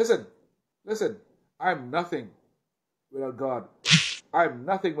 listen, I'm nothing without God. I'm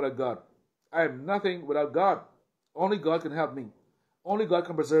nothing without God. I am nothing without God. Only God can help me. Only God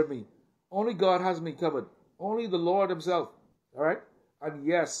can preserve me. Only God has me covered. Only the Lord himself. All right? And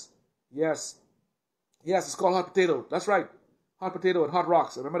yes, it's called hot potato. That's right. Hot potato and hot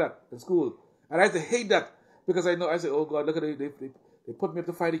rocks. I remember that in school. And I used to hate that, because I say, oh God, look at it. They put me up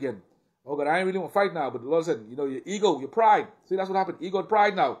to fight again. Oh God, I ain't really want to fight now. But the Lord said, your ego, your pride. See, that's what happened. Ego and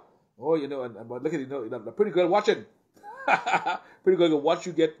pride now. Oh, but look at the pretty girl watching. Pretty girl can watch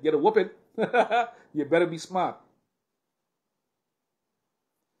you get a whooping. You better be smart.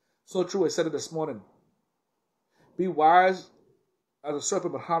 So true, I said it this morning. Be wise as a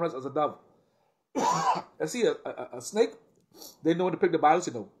serpent, but harmless as a dove. I see a snake. They know when to pick the battles,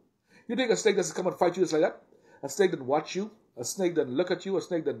 You think a snake doesn't come and fight you just like that? A snake doesn't watch you. A snake doesn't look at you. A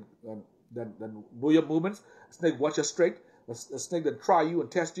snake doesn't know your movements. A snake watch your strength. A snake doesn't try you and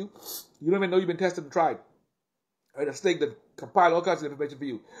test you. You don't even know you've been tested and tried. Right? A snake that compile all kinds of information for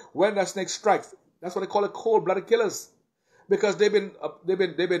you. When that snake strikes, that's what they call it, cold-blooded killers, because they've been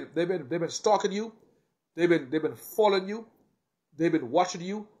stalking you, they've been following you, they've been watching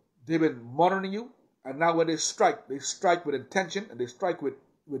you, they've been monitoring you, and now when they strike with intention, and they strike with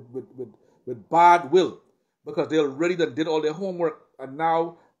bad will, because they already did all their homework, and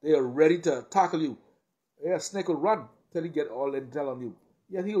now they are ready to tackle you. Yeah, snake will run till he get all intel on you.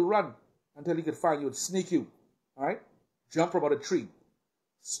 Yeah, he'll run until he can find you and sneak you. All right? Jump from out a tree.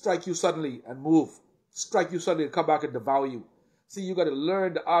 Strike you suddenly and move. Strike you suddenly and come back and devour you. See, you got to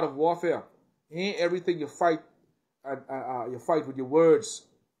learn the art of warfare. Ain't everything you fight, and you fight with your words,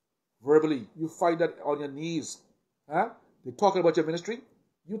 verbally. You fight that on your knees. Huh? They're talking about your ministry.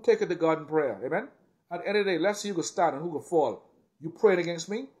 You take it to God in prayer. Amen? At the end of the day, let's see who can stand and who can fall. You praying against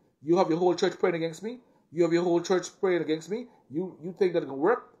me. You have your whole church praying against me. You have your whole church praying against me. You think that it can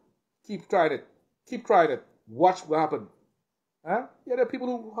work? Keep trying it. Keep trying it. Watch what happens. Huh? Yeah, there are people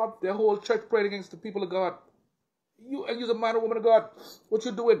who have their whole church praying against the people of God. You're a man or woman of God. What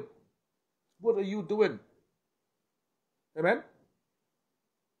you doing? What are you doing? Amen?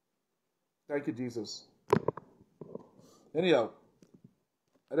 Thank you, Jesus. Anyhow,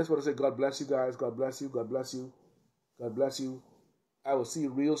 I just want to say God bless you guys. God bless you. God bless you. God bless you. I will see you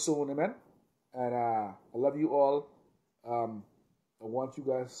real soon. Amen? And I love you all. I want you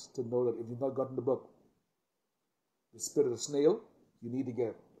guys to know that if you've not gotten the book, The Spirit of the Snail, you need to get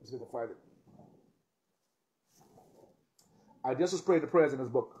it. Let's see if I can find it. I just was praying the prayers in this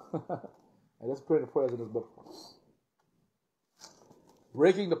book. I just prayed the prayers in this book.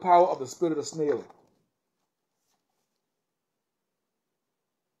 Breaking the power of the spirit of the snail.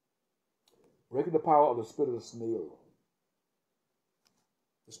 Breaking the power of the spirit of the snail.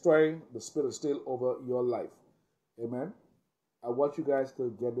 Destroying the spirit of the snail over your life. Amen. I want you guys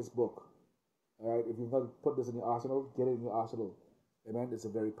to get this book. All right. If you've not put this in your arsenal, get it in your arsenal. Amen. It's a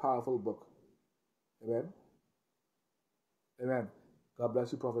very powerful book. Amen. Amen. God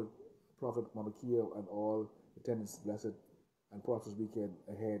bless you, Prophet Mamakia, and all attendants. Blessed and prosperous weekend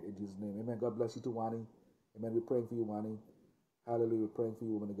ahead in Jesus' name. Amen. God bless you too, Wani. Amen. We're praying for you, Wani. Hallelujah. We're praying for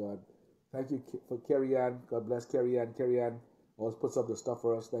you, woman of God. Thank you for Carrie Ann. God bless Carrie Ann. Carrie Ann always puts up the stuff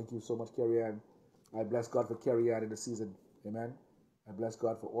for us. Thank you so much, Carrie Ann. I bless God for Carrie Ann in the season. Amen. I bless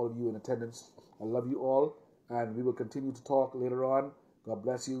God for all of you in attendance. I love you all, and we will continue to talk later on. God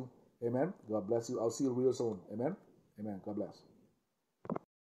bless you. Amen. God bless you. I'll see you real soon. Amen. Amen. God bless.